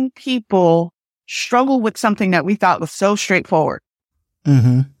 watching people struggle with something that we thought was so straightforward.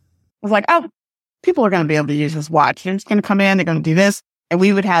 I was like, oh, people are going to be able to use this watch. They're just going to come in, they're going to do this. And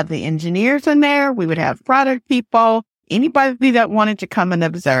we would have the engineers in there. We would have product people, anybody that wanted to come and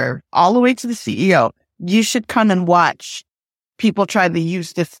observe, all the way to the CEO. You should come and watch people try to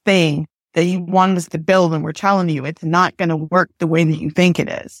use this thing that you want us to build. And we're telling you, it's not going to work the way that you think it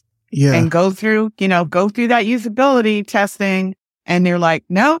is. Yeah. And go through that usability testing. And they're like,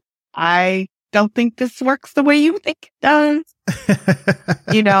 no, I don't think this works the way you think it does.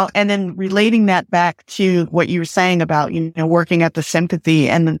 And then relating that back to what you were saying about, working at the sympathy,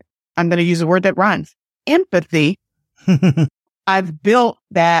 and I'm going to use a word that rhymes, empathy. I've built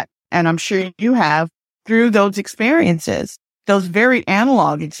that, and I'm sure you have, through those experiences, those very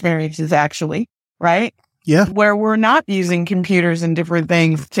analog experiences, actually, right? Yeah. Where we're not using computers and different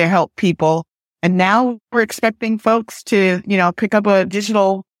things to help people. And now we're expecting folks to, pick up a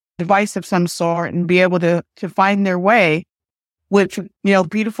digital device of some sort and be able to find their way with,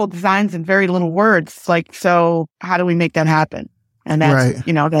 beautiful designs and very little words. Like, so how do we make that happen? And that's,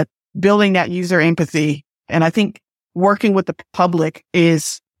 right. That building that user empathy. And I think working with the public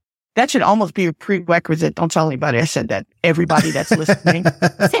that should almost be a prerequisite. Don't tell anybody I said that. Everybody that's listening.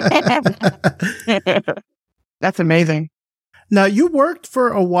 That's amazing. Now, you worked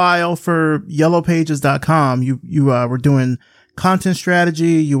for a while for yellowpages.com. You were doing content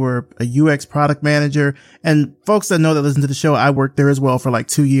strategy. You were a UX product manager. And folks that know that listen to the show, I worked there as well for like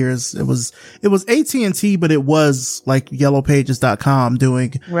 2 years. It was AT&T, but it was like yellowpages.com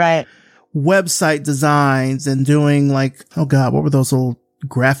doing. Right. website designs and doing like, oh God, what were those little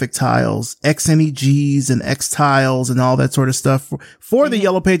graphic tiles, XNEGs and X tiles and all that sort of stuff for the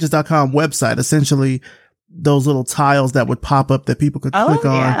yellowpages.com website. Essentially those little tiles that would pop up that people could click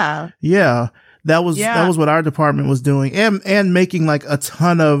on. Yeah. That was what our department was doing, and making like a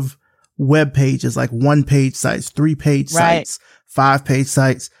ton of web pages, like 1-page sites, 3-page sites, 5-page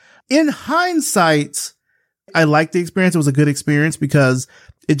sites. In hindsight, I liked the experience. It was a good experience because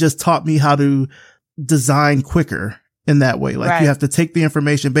it just taught me how to design quicker in that way. Like you have to take the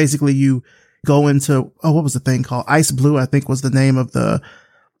information. Basically you go into, what was the thing called? Ice Blue, I think was the name of the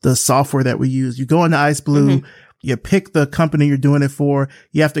software that we use. You go into Ice Blue, you pick the company you're doing it for.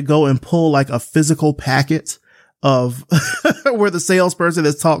 You have to go and pull like a physical packet of where the salesperson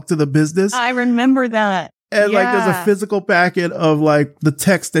has talked to the business. I remember that. And like there's a physical packet of like the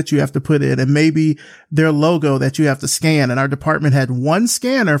text that you have to put in and maybe their logo that you have to scan. And our department had one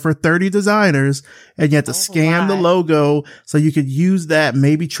scanner for 30 designers and you had to scan the logo so you could use that,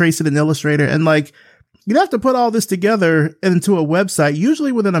 maybe trace it in Illustrator. And like you'd have to put all this together into a website,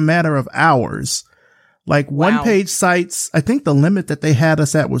 usually within a matter of hours. Like 1-page sites, I think the limit that they had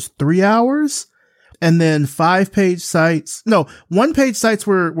us at was 3 hours. And then 1-page sites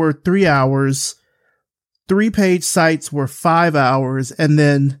were 3 hours. 3-page sites were 5 hours. And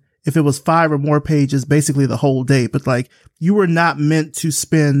then if it was 5 or more pages, basically the whole day. But like you were not meant to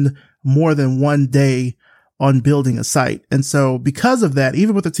spend more than 1 day on building a site. And so because of that,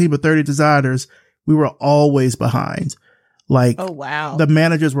 even with a team of 30 designers, we were always behind. Like, the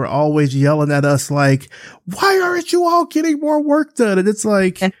managers were always yelling at us like, why aren't you all getting more work done? And it's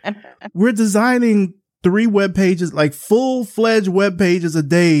like, we're designing 3 web pages, like full-fledged web pages a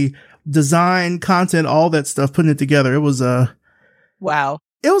day, design, content, all that stuff, putting it together. It was it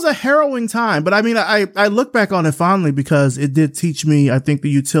was a harrowing time. But I mean, I look back on it fondly because it did teach me, I think, the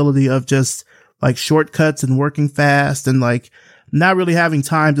utility of just like shortcuts and working fast and like not really having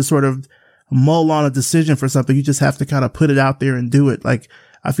time to sort of mull on a decision for something. You just have to kind of put it out there and do it. Like,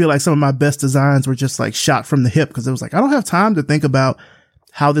 I feel like some of my best designs were just like shot from the hip because it was like, I don't have time to think about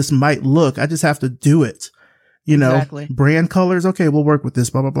how this might look. I just have to do it. You know, brand colors. Okay, we'll work with this,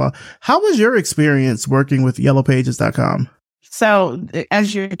 blah, blah, blah. How was your experience working with yellowpages.com? So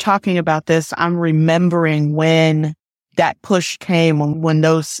as you're talking about this, I'm remembering when that push came, when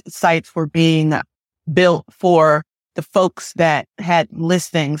those sites were being built for the folks that had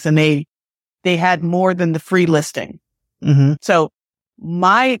listings and they had more than the free listing. So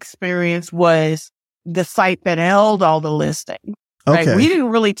my experience was the site that held all the listings. Right? We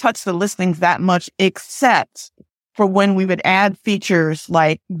didn't really touch the listings that much, except for when we would add features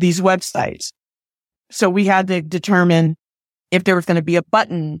like these websites. So we had to determine if there was going to be a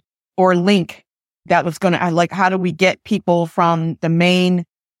button or link that was going to, like, how do we get people from the main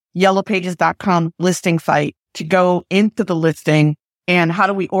yellowpages.com listing site to go into the listing, and how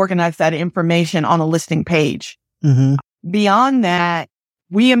do we organize that information on a listing page? Beyond that,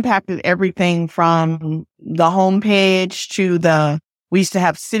 we impacted everything from the homepage to we used to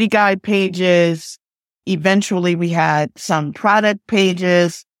have city guide pages. Eventually we had some product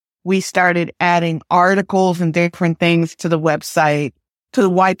pages. We started adding articles and different things to the website, to the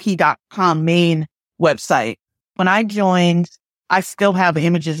yp.com main website. When I joined, I still have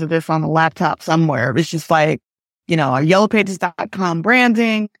images of this on the laptop somewhere. It's just like, our yellowpages.com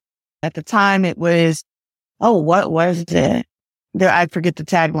branding. At the time it was, what was it? I forget the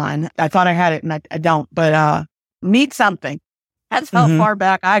tagline. I thought I had it and I don't, but, meet something. That's how far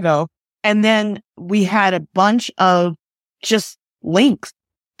back I go. And then we had a bunch of just links.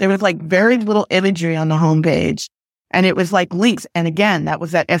 There was like very little imagery on the homepage and it was like links. And again, that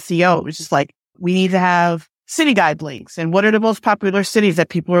was that SEO. It was just like, we need to have city guide links. And what are the most popular cities that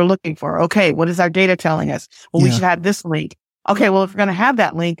people are looking for? Okay. What is our data telling us? Well, we should have this link. Okay. Well, if we're going to have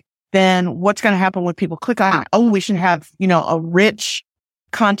that link, then what's going to happen when people click on it? Oh, we should have, a rich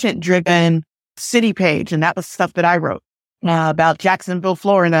content driven city page. And that was stuff that I wrote about Jacksonville,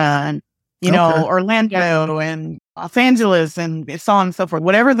 Florida, and, Orlando and Los Angeles and so on and so forth.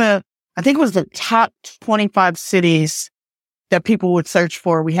 Whatever I think it was the top 25 cities that people would search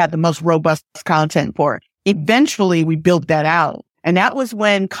for, we had the most robust content for. Eventually, we built that out. And that was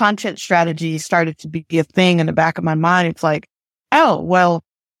when content strategy started to be a thing in the back of my mind. It's like, oh, well,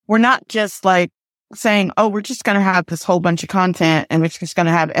 we're not just like saying, oh, we're just going to have this whole bunch of content and it's just going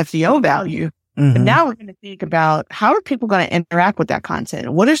to have SEO value. But now we're going to think about how are people going to interact with that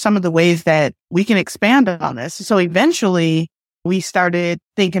content? What are some of the ways that we can expand on this? So eventually we started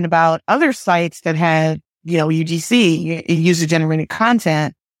thinking about other sites that had, UGC, user generated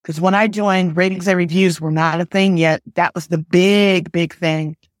content. Because when I joined, ratings and reviews were not a thing yet. That was the big, big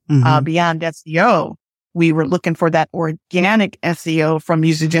thing. beyond SEO. We were looking for that organic SEO from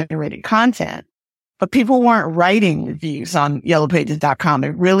user-generated content. But people weren't writing reviews on yellowpages.com.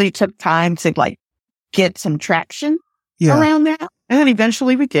 It really took time to get some traction around that. And then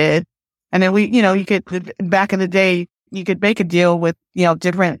eventually we did. And then you could, back in the day, you could make a deal with,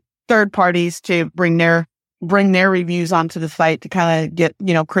 different third parties to bring their reviews onto the site to kind of get,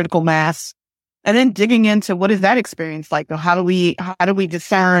 critical mass. And then digging into what is that experience like? How do we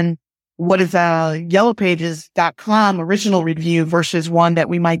discern what is a yellowpages.com original review versus one that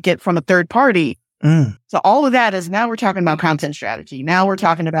we might get from a third party? So all of that is, now we're talking about content strategy. Now we're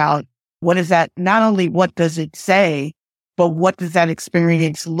talking about what is that, not only what does it say, but what does that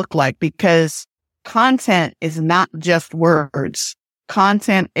experience look like? Because content is not just words.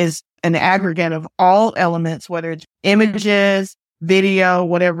 Content is an aggregate of all elements, whether it's images, video,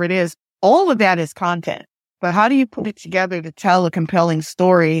 whatever it is. All of that is content. But how do you put it together to tell a compelling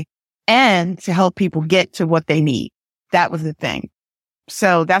story and to help people get to what they need? That was the thing.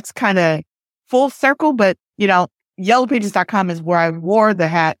 So that's kind of full circle, but yellowpages.com is where I wore the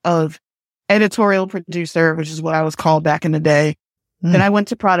hat of editorial producer, which is what I was called back in the day. Then I went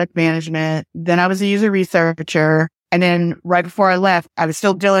to product management. Then I was a user researcher. And then right before I left, I was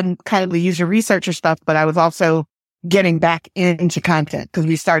still doing kind of the user researcher stuff, but I was also getting back into content because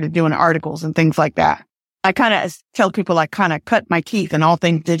we started doing articles and things like that. I kind of tell people I kind of cut my teeth in all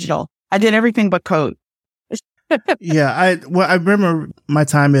things digital. I did everything but code. I remember my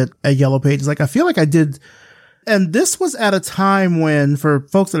time at Yellow Pages. I feel like I did. And this was at a time when, for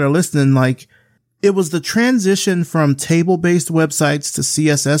folks that are listening, it was the transition from table-based websites to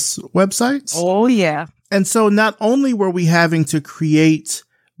CSS websites. Oh, yeah. And so not only were we having to create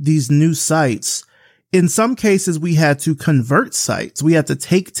these new sites, in some cases we had to convert sites. We had to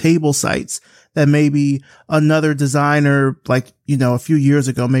take table sites that maybe another designer, a few years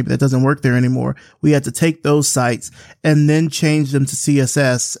ago, maybe that doesn't work there anymore. We had to take those sites and then change them to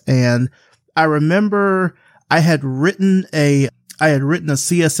CSS. And I remember I had written a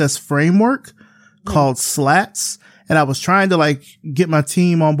CSS framework called Slats. And I was trying to get my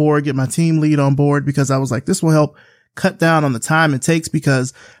team on board, get my team lead on board, because I was like, this will help cut down on the time it takes,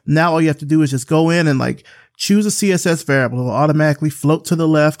 because now all you have to do is just go in and choose a CSS variable. It'll automatically float to the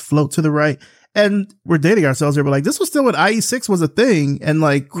left, float to the right. And we're dating ourselves here. But this was still when IE6 was a thing,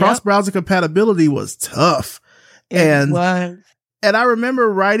 and cross-browser compatibility was tough. And I remember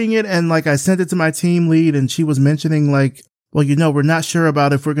writing it, and I sent it to my team lead, and she was mentioning we're not sure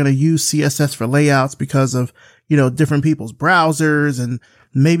about if we're going to use CSS for layouts because of, different people's browsers, and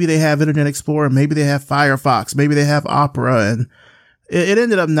maybe they have Internet Explorer, maybe they have Firefox, maybe they have Opera, and it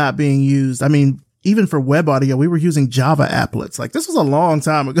ended up not being used. I mean, even for web audio, we were using Java applets. This was a long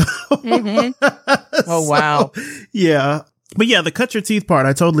time ago. Oh, wow. Yeah. But yeah, the cut your teeth part,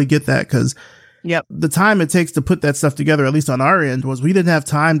 I totally get that, because the time it takes to put that stuff together, at least on our end, was we didn't have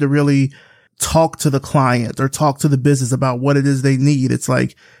time to really talk to the client or talk to the business about what it is they need. It's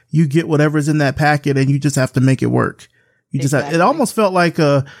you get whatever's in that packet and you just have to make it work. You just have, it almost felt like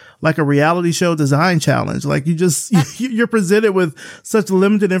a reality show design challenge. You're presented with such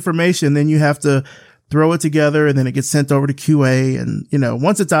limited information, then you have to throw it together, and then it gets sent over to QA. And,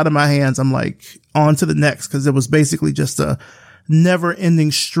 once it's out of my hands, I'm on to the next, because it was basically just a never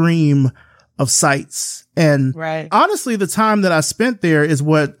ending stream of sites. And honestly, the time that I spent there is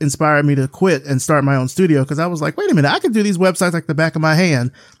what inspired me to quit and start my own studio. Cause I was like, wait a minute, I can do these websites like the back of my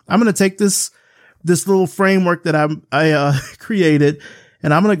hand. I'm going to take this little framework that I created,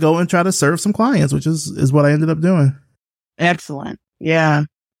 and I'm going to go and try to serve some clients, which is what I ended up doing. Excellent. Yeah.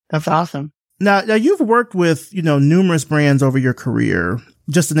 That's awesome. Now you've worked with, numerous brands over your career.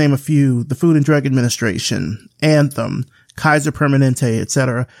 Just to name a few: the Food and Drug Administration, Anthem, Kaiser Permanente,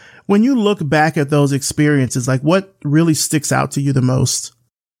 etc. When you look back at those experiences, what really sticks out to you the most?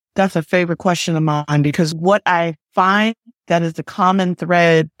 That's a favorite question of mine, because what I find that is the common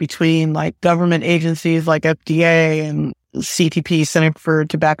thread between government agencies like FDA and CTP, Center for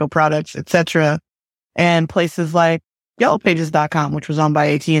Tobacco Products, etc., and places like yellowpages.com, which was owned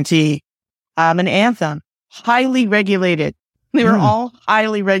by AT&T, and Anthem, highly regulated. They were all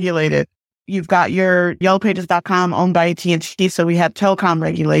highly regulated. You've got your yellowpages.com owned by AT&T, so we have telecom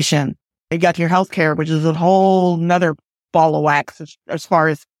regulation. You got your healthcare, which is a whole nother ball of wax as far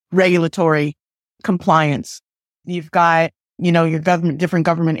as regulatory compliance. You've got, your different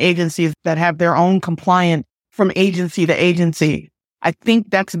government agencies that have their own compliance from agency to agency. I think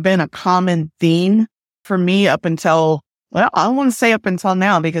that's been a common theme for me up until, I don't want to say up until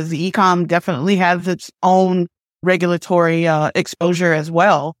now, because the e-com definitely has its own regulatory exposure as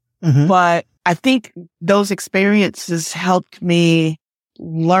well. Mm-hmm. But I think those experiences helped me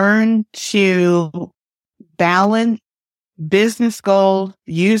learn to balance business goals,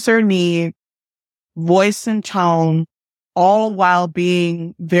 user need, voice and tone, all while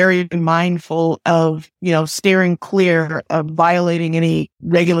being very mindful of, steering clear of violating any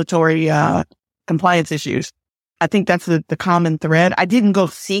regulatory compliance issues. I think that's the common thread. I didn't go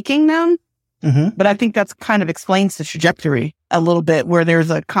seeking them, but I think that's kind of explains the trajectory a little bit where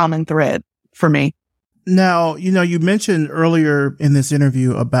there's a common thread for me. Now, you mentioned earlier in this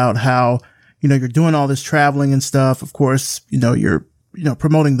interview about how, you're doing all this traveling and stuff. Of course, you're,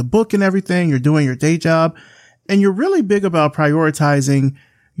 promoting the book and everything. You're doing your day job, and you're really big about prioritizing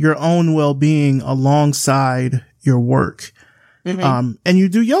your own well-being alongside your work. And you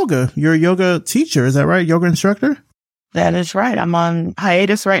do yoga. You're a yoga teacher. Is that right? Yoga instructor? That is right. I'm on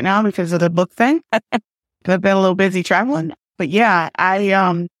hiatus right now because of the book thing. I've been a little busy traveling. But yeah,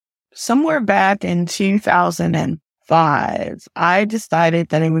 I, somewhere back in 2005, I decided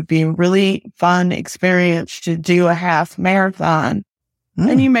that it would be a really fun experience to do a half marathon.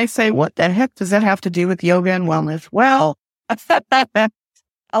 And you may say, what the heck does that have to do with yoga and wellness? Well, a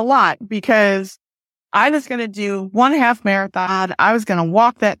lot, because I was going to do one half marathon. I was going to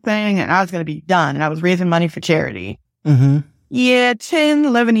walk that thing and I was going to be done. And I was raising money for charity. Yeah, 10,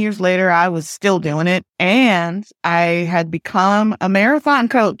 11 years later, I was still doing it. And I had become a marathon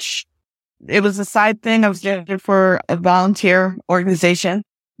coach. It was a side thing. I was doing it for a volunteer organization.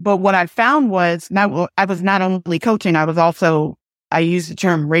 But what I found was I was not only coaching, I use the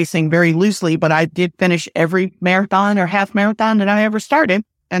term racing very loosely, but I did finish every marathon or half marathon that I ever started.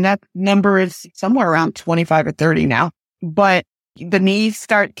 And that number is somewhere around 25 or 30 now. But the knees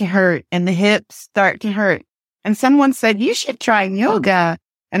start to hurt and the hips start to hurt. And someone said, you should try yoga.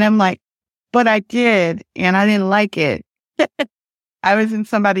 And I'm like, but I did, and I didn't like it. I was in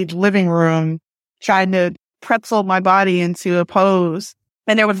somebody's living room trying to pretzel my body into a pose.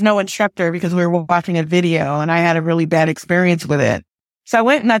 And there was no instructor because we were watching a video, and I had a really bad experience with it. So I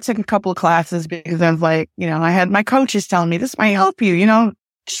went and I took a couple of classes because I was like, I had my coaches telling me this might help you,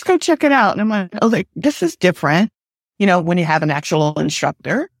 just go check it out. And I was like, this is different, when you have an actual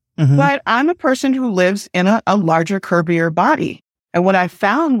instructor. But I'm a person who lives in a larger, curvier body. And what I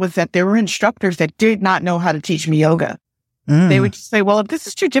found was that there were instructors that did not know how to teach me yoga. They would just say, well, if this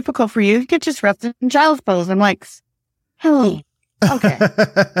is too difficult for you, you could just rest in child's pose. I'm like, oh, okay.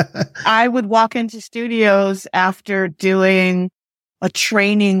 I would walk into studios after doing a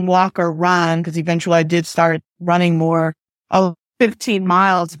training walk or run, because eventually I did start running more, 15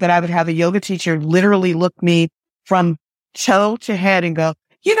 miles, but I would have a yoga teacher literally look me from toe to head and go,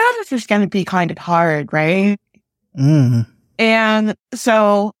 this is going to be kind of hard, right? And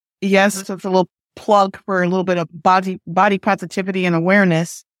so, yes, it's a little plug for a little bit of body positivity and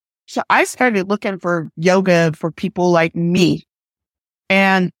awareness. So I started looking for yoga for people like me.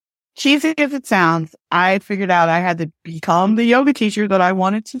 And cheesy as it sounds, I figured out I had to become the yoga teacher that I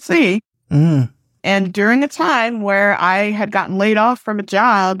wanted to see. And during a time where I had gotten laid off from a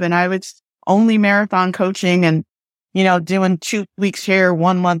job and I was only marathon coaching and, doing 2 weeks here,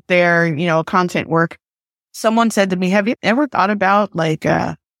 1 month there, content work, someone said to me, have you ever thought about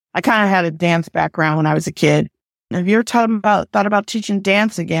I kind of had a dance background when I was a kid. Have you ever thought about teaching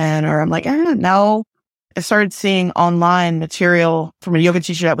dance again? Or I'm like, no. I started seeing online material from a yoga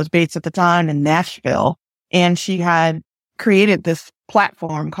teacher that was based at the time in Nashville. And she had created this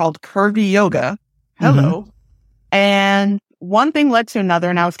platform called Curvy Yoga. Hello. And one thing led to another.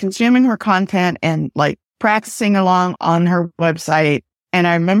 And I was consuming her content and practicing along on her website. And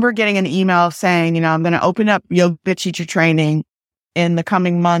I remember getting an email saying, I'm going to open up yoga teacher training in the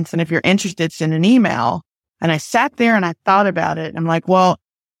coming months. And if you're interested, send an email. And I sat there and I thought about it. I'm like, well,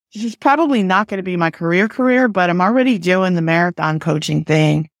 this is probably not going to be my career, but I'm already doing the marathon coaching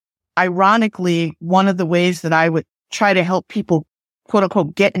thing. Ironically, one of the ways that I would try to help people, quote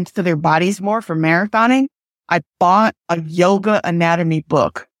unquote, get into their bodies more for marathoning, I bought a yoga anatomy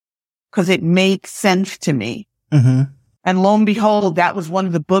book because it made sense to me. And lo and behold, that was one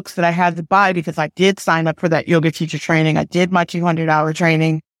of the books that I had to buy because I did sign up for that yoga teacher training. I did my 200-hour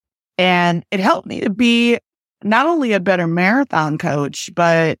training, and it helped me to be not only a better marathon coach,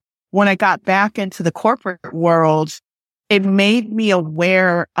 but when I got back into the corporate world, it made me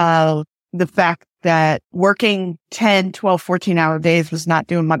aware of the fact that working 10, 12, 14-hour days was not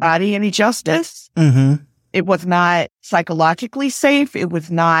doing my body any justice. It was not psychologically safe. It was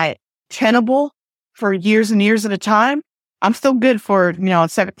not tenable for years and years at a time. I'm still good for, a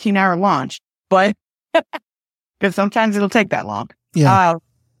 17-hour launch, but because sometimes it'll take that long.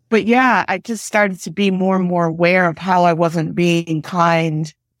 But yeah, I just started to be more and more aware of how I wasn't being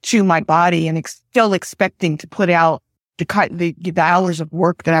kind to my body and still expecting to put out the hours of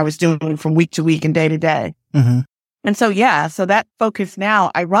work that I was doing from week to week and day to day. Mm-hmm. And so, so that focus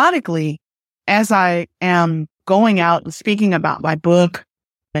now, ironically, as I am going out and speaking about my book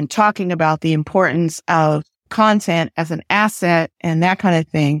and talking about the importance of content as an asset and that kind of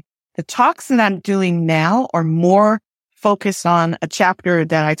thing, the talks that I'm doing now are more focused on a chapter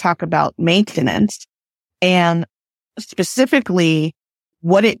that I talk about maintenance and specifically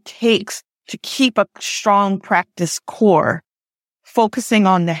what it takes to keep a strong practice core, focusing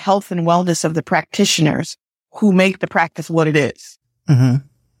on the health and wellness of the practitioners who make the practice what it is. Mm-hmm.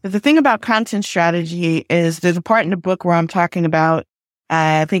 The thing about content strategy is there's a part in the book where I'm talking about,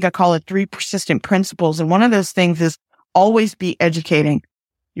 I think I call it 3 persistent principles. And one of those things is always be educating.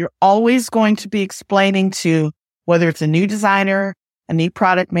 You're always going to be explaining to whether it's a new designer, a new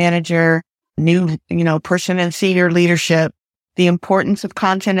product manager, new, person in senior leadership, the importance of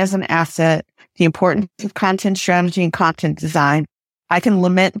content as an asset, the importance of content strategy and content design. I can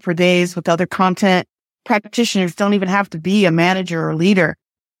lament for days with other content practitioners, don't even have to be a manager or leader.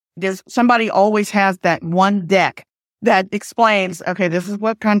 There's somebody always has that one deck that explains, okay, this is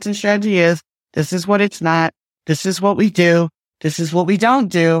what content strategy is. This is what it's not. This is what we do. This is what we don't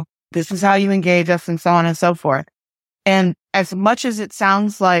do. This is how you engage us, and so on and so forth. And as much as it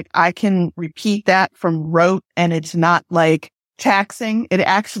sounds like I can repeat that from rote and it's not like taxing, it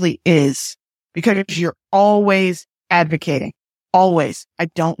actually is, because you're always advocating. Always. I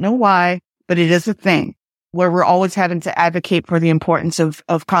don't know why, but it is a thing where we're always having to advocate for the importance of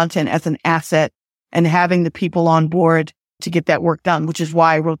content as an asset and having the people on board to get that work done, which is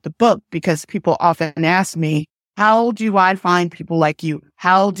why I wrote the book, because people often ask me, how do I find people like you?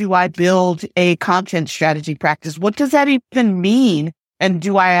 How do I build a content strategy practice? What does that even mean? And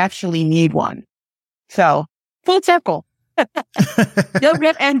do I actually need one? So full circle.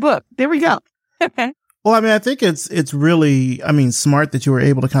 And book. There we go. Well, I mean, I think it's really, smart that you were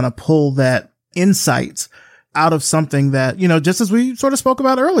able to kind of pull that insight out of something that, just as we sort of spoke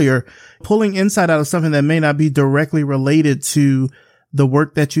about earlier, pulling insight out of something that may not be directly related to the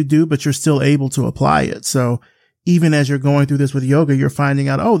work that you do, but you're still able to apply it. So even as you're going through this with yoga, you're finding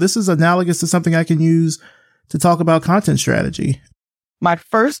out, oh, this is analogous to something I can use to talk about content strategy. My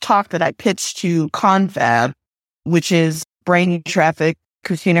first talk that I pitched to Confab, which is Brain Traffic,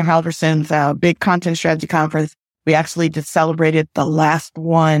 Christina Halverson's big content strategy conference. We actually just celebrated the last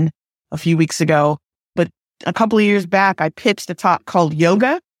one a few weeks ago. But a couple of years back, I pitched a talk called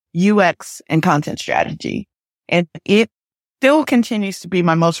Yoga, UX, and Content Strategy. And it still continues to be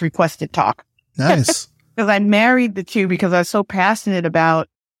my most requested talk. Nice. Because I married the two because I was so passionate about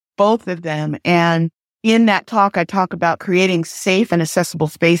both of them. And in that talk, I talk about creating safe and accessible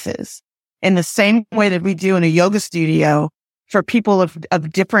spaces in the same way that we do in a yoga studio for people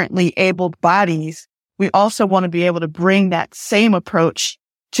of differently abled bodies. We also want to be able to bring that same approach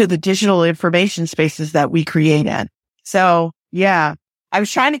to the digital information spaces that we create in. So yeah, I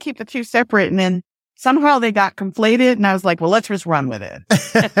was trying to keep the two separate, and then somehow they got conflated, and I was like, well, let's just run with it.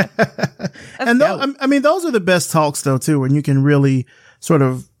 And those are the best talks though, too, when you can really sort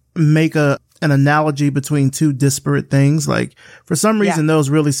of make an analogy between two disparate things. Like for some reason, those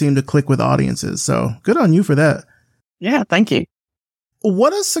really seem to click with audiences. So good on you for that. Yeah, thank you. What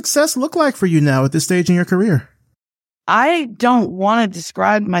does success look like for you now at this stage in your career? I don't want to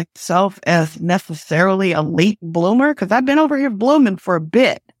describe myself as necessarily a late bloomer, because I've been over here blooming for a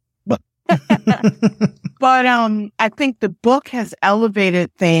bit. But I think the book has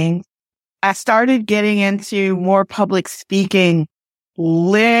elevated things. I started getting into more public speaking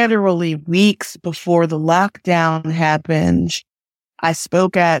literally weeks before the lockdown happened. I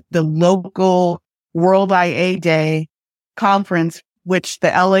spoke at the local World IA Day conference, which the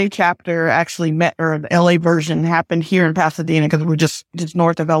LA chapter actually met, or the LA version happened here in Pasadena because we're just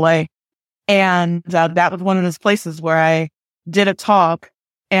north of LA. And that was one of those places where I did a talk,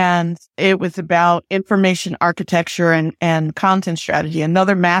 and it was about information architecture and content strategy,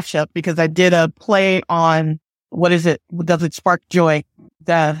 another mashup, because I did a play on, what is it? Does it spark joy?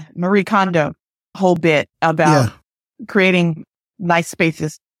 The Marie Kondo whole bit about creating nice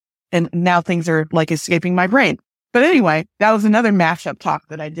spaces. And now things are like escaping my brain. But anyway, that was another mashup talk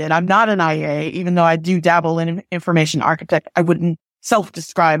that I did. I'm not an IA, even though I do dabble in information architect. I wouldn't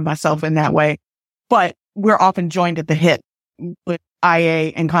self-describe myself in that way, but we're often joined at the hip with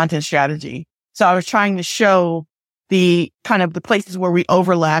IA and content strategy. So I was trying to show the kind of the places where we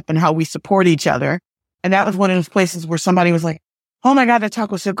overlap and how we support each other. And that was one of those places where somebody was like, oh my God, that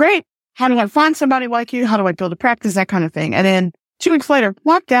talk was so great. How do I find somebody like you? How do I build a practice? That kind of thing. And then 2 weeks later,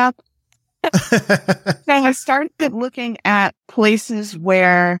 walked out. And I started looking at places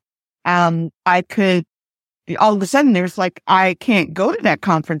where I could all of a sudden there's like, I can't go to that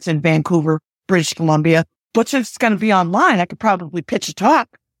conference in Vancouver, British Columbia, but since it's going to be online, I could probably pitch a talk.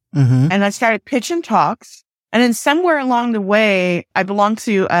 And I started pitching talks. And then somewhere along the way, I belong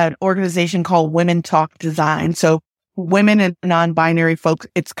to an organization called Women Talk Design. So women and non-binary folks,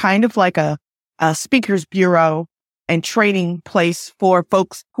 it's kind of like a speakers bureau and training place for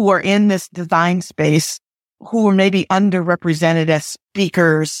folks who are in this design space, who are maybe underrepresented as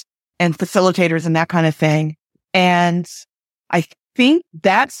speakers and facilitators and that kind of thing. And I think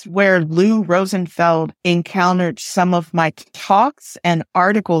that's where Lou Rosenfeld encountered some of my talks and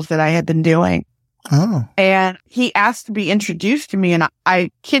articles that I had been doing. Oh. And he asked to be introduced to me. And I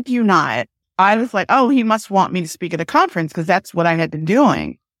kid you not, I was like, oh, he must want me to speak at a conference because that's what I had been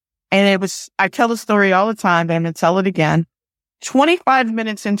doing. And I tell the story all the time, but I'm going to tell it again. 25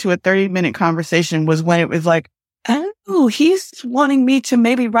 minutes into a 30-minute conversation was when it was like, oh, he's wanting me to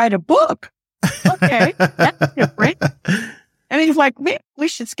maybe write a book. Okay, that's different. And he's like, maybe we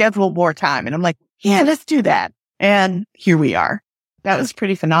should schedule more time. And I'm like, yeah, let's do that. And here we are. That was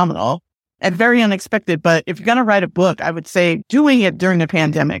pretty phenomenal and very unexpected. But if you're going to write a book, I would say doing it during the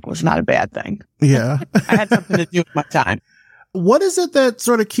pandemic was not a bad thing. Yeah. I had something to do with my time. What is it that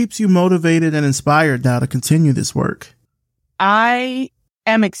sort of keeps you motivated and inspired now to continue this work? I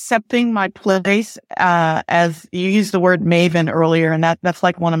am accepting my place, as you used the word maven earlier, and that's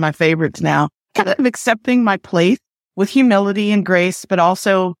like one of my favorites now. Kind of accepting my place with humility and grace, but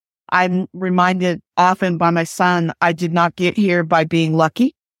also I'm reminded often by my son, I did not get here by being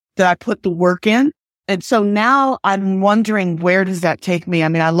lucky, that I put the work in. And so now I'm wondering, where does that take me? I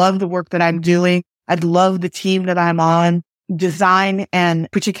mean, I love the work that I'm doing. I love the team that I'm on. Design,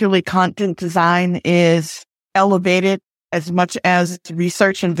 and particularly content design, is elevated as much as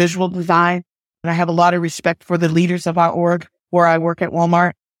research and visual design. And I have a lot of respect for the leaders of our org where I work at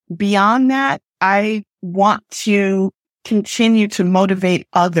Walmart. Beyond that, I want to continue to motivate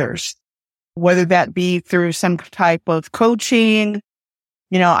others, whether that be through some type of coaching.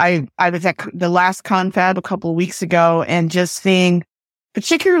 You know, I was at the last confab a couple of weeks ago and just seeing,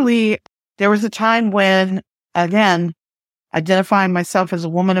 particularly, there was a time when, again, identifying myself as a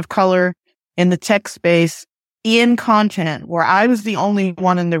woman of color in the tech space, in content, where I was the only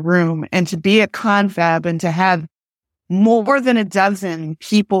one in the room, and to be at confab and to have more than a dozen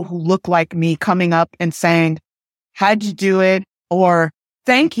people who look like me coming up and saying, how'd you do it? Or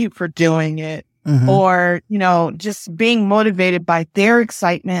thank you for doing it. Or, you know, just being motivated by their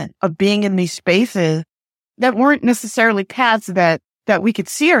excitement of being in these spaces that weren't necessarily paths that we could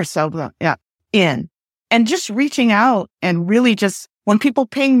see ourselves in. And just reaching out and really just, when people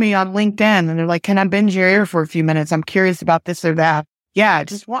ping me on LinkedIn and they're like, can I bend your ear for a few minutes? I'm curious about this or that. Yeah,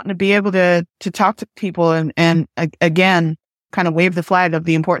 just wanting to be able to talk to people and again, kind of wave the flag of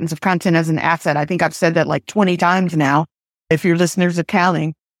the importance of content as an asset. I think I've said that like 20 times now, if your listeners are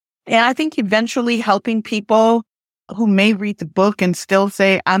counting. And I think eventually helping people who may read the book and still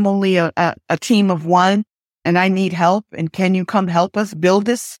say, I'm only a team of one and I need help. And can you come help us build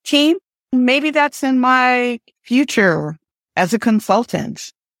this team? Maybe that's in my future as a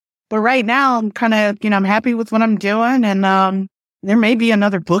consultant. But right now I'm kind of, I'm happy with what I'm doing. And there may be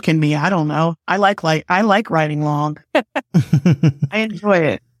another book in me. I don't know. I like writing long. I enjoy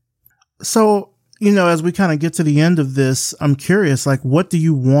it. So, as we kind of get to the end of this, I'm curious, like, what do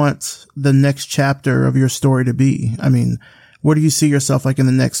you want the next chapter of your story to be? I mean, where do you see yourself like in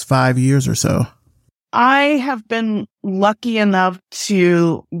the next 5 years or so? I have been lucky enough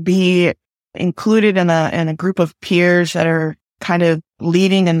to be included in a group of peers that are kind of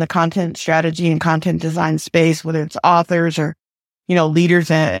leading in the content strategy and content design space, whether it's authors or, leaders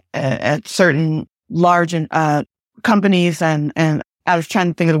at certain large companies. And I was trying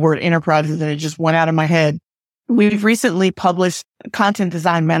to think of the word enterprises and it just went out of my head. We've recently published a content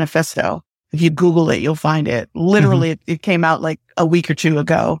design manifesto. If you Google it, you'll find it. Literally, it came out like a week or two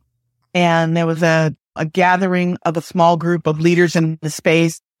ago. And there was a gathering of a small group of leaders in the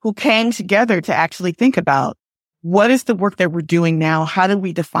space who came together to actually think about, what is the work that we're doing now? How do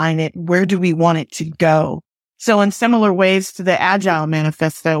we define it? Where do we want it to go? So in similar ways to the Agile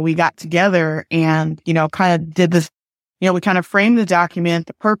Manifesto, we got together and, kind of did this, we kind of framed the document,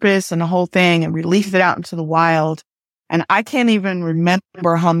 the purpose and the whole thing, and released it out into the wild. And I can't even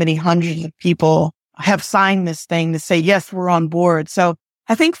remember how many hundreds of people have signed this thing to say, yes, we're on board. So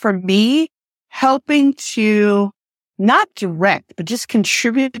I think for me, helping to not direct, but just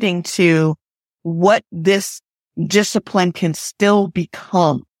contributing to what this discipline can still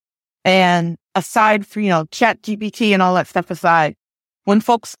become. And aside from, ChatGPT and all that stuff aside, when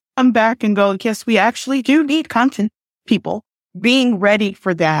folks come back and go, yes, we actually do need content people, being ready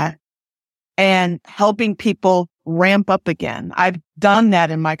for that and helping people ramp up again. I've done that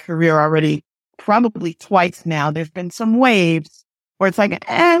in my career already, probably twice now. There's been some waves where it's like,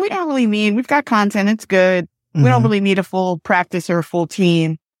 we don't really need, we've got content. It's good. We don't really need a full practice or a full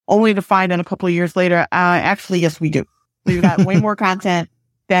team, only to find out a couple of years later, actually, yes, we do. We've got way more content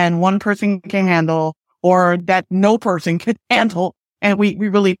than one person can handle or that no person can handle. And we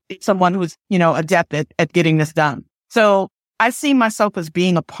really need someone who's, adept at getting this done. So I see myself as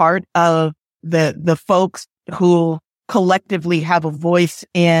being a part of the folks who collectively have a voice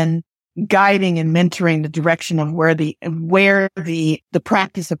in guiding and mentoring the direction of where the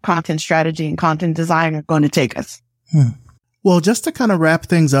practice of content strategy and content design are going to take us. Well, just to kind of wrap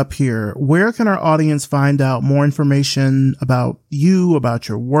things up here, where can our audience find out more information about you, about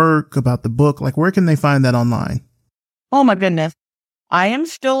your work, about the book? Like, where can they find that online? Oh, my goodness. I am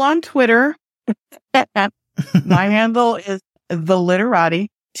still on Twitter. My handle is The Literati,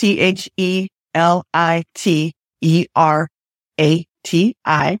 TheLitterati.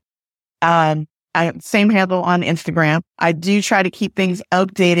 Same handle on Instagram. I do try to keep things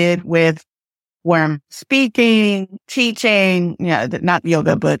updated with where I'm speaking, teaching, not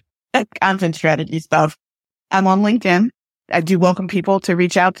yoga, but content strategy stuff. I'm on LinkedIn. I do welcome people to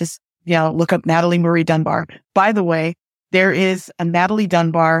reach out to, look up Natalie Marie Dunbar. By the way, there is a Natalie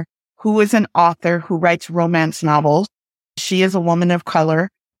Dunbar who is an author who writes romance novels. She is a woman of color.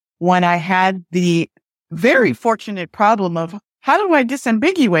 When I had the very fortunate problem of how do I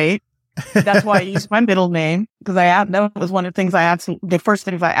disambiguate? That's why I used my middle name, because that was one of the things the first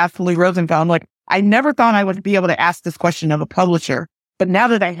things I asked Lee Rosenfeld. I'm like, I never thought I would be able to ask this question of a publisher, but now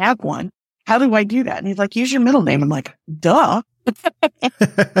that I have one, how do I do that? And he's like, use your middle name. I'm like, duh.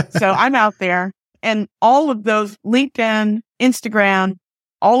 So I'm out there, and all of those, LinkedIn, Instagram,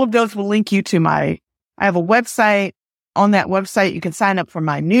 all of those will link you to I have a website. On that website, you can sign up for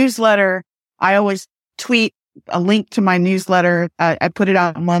my newsletter. I always tweet a link to my newsletter. I put it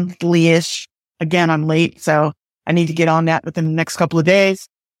out monthly-ish. Again, I'm late, so I need to get on that within the next couple of days.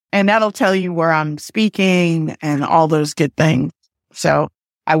 And that'll tell you where I'm speaking and all those good things. So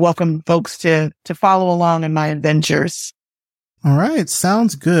I welcome folks to follow along in my adventures. All right.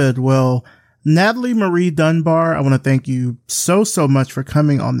 Sounds good. Well, Natalie Marie Dunbar, I want to thank you so much for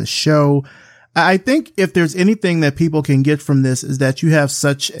coming on the show. I think if there's anything that people can get from this is that you have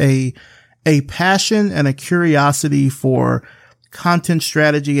such a passion and a curiosity for content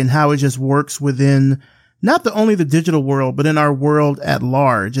strategy and how it just works within not only the digital world, but in our world at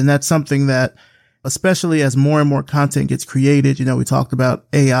large. And that's something that, especially as more and more content gets created, we talked about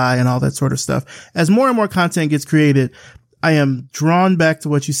AI and all that sort of stuff. As more and more content gets created, I am drawn back to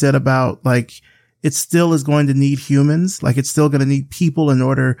what you said about, like, it still is going to need humans. Like, it's still going to need people in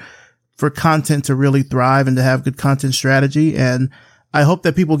order for content to really thrive and to have good content strategy. And I hope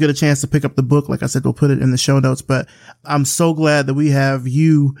that people get a chance to pick up the book. Like I said, we'll put it in the show notes, but I'm so glad that we have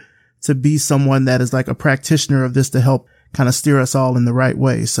you to be someone that is like a practitioner of this to help kind of steer us all in the right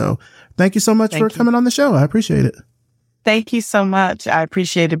way. So thank you so much for coming on the show. I appreciate it. Thank you so much. I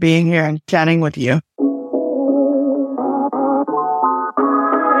appreciated being here and chatting with you.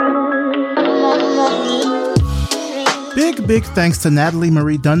 Big thanks to Natalie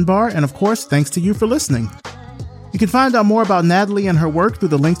Marie Dunbar, and of course, thanks to you for listening. You can find out more about Natalie and her work through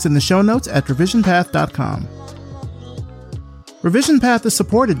the links in the show notes at revisionpath.com. Revision Path is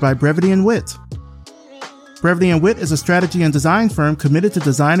supported by Brevity & Wit. Brevity & Wit is a strategy and design firm committed to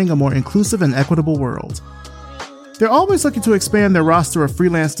designing a more inclusive and equitable world. They're always looking to expand their roster of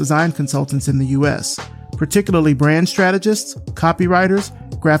freelance design consultants in the U.S., particularly brand strategists, copywriters,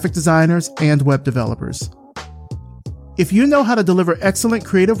 graphic designers, and web developers. If you know how to deliver excellent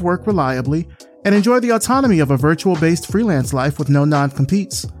creative work reliably and enjoy the autonomy of a virtual-based freelance life with no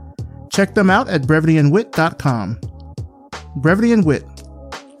non-competes, check them out at brevitywit.com. Brevity & Wit.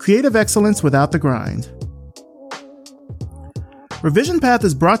 Creative excellence without the grind. Revision Path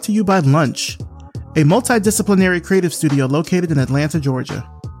is brought to you by Lunch, a multidisciplinary creative studio located in Atlanta, Georgia.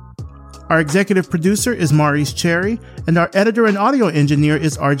 Our executive producer is Maurice Cherry, and our editor and audio engineer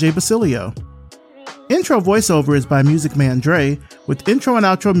is RJ Basilio. Intro voiceover is by Music Man Dre, with intro and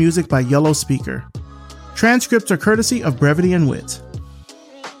outro music by Yellow Speaker. Transcripts are courtesy of Brevity & Wit.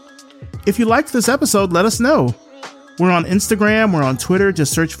 If you liked this episode, let us know. We're on Instagram, we're on Twitter,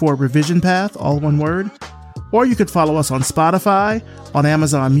 just search for Revision Path, all one word. Or you could follow us on Spotify, on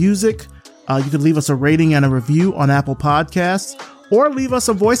Amazon Music. You could leave us a rating and a review on Apple Podcasts, or leave us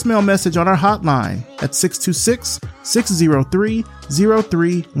a voicemail message on our hotline at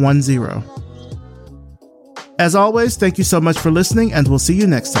 626-603-0310. As always, thank you so much for listening, and we'll see you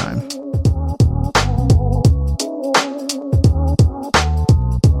next time.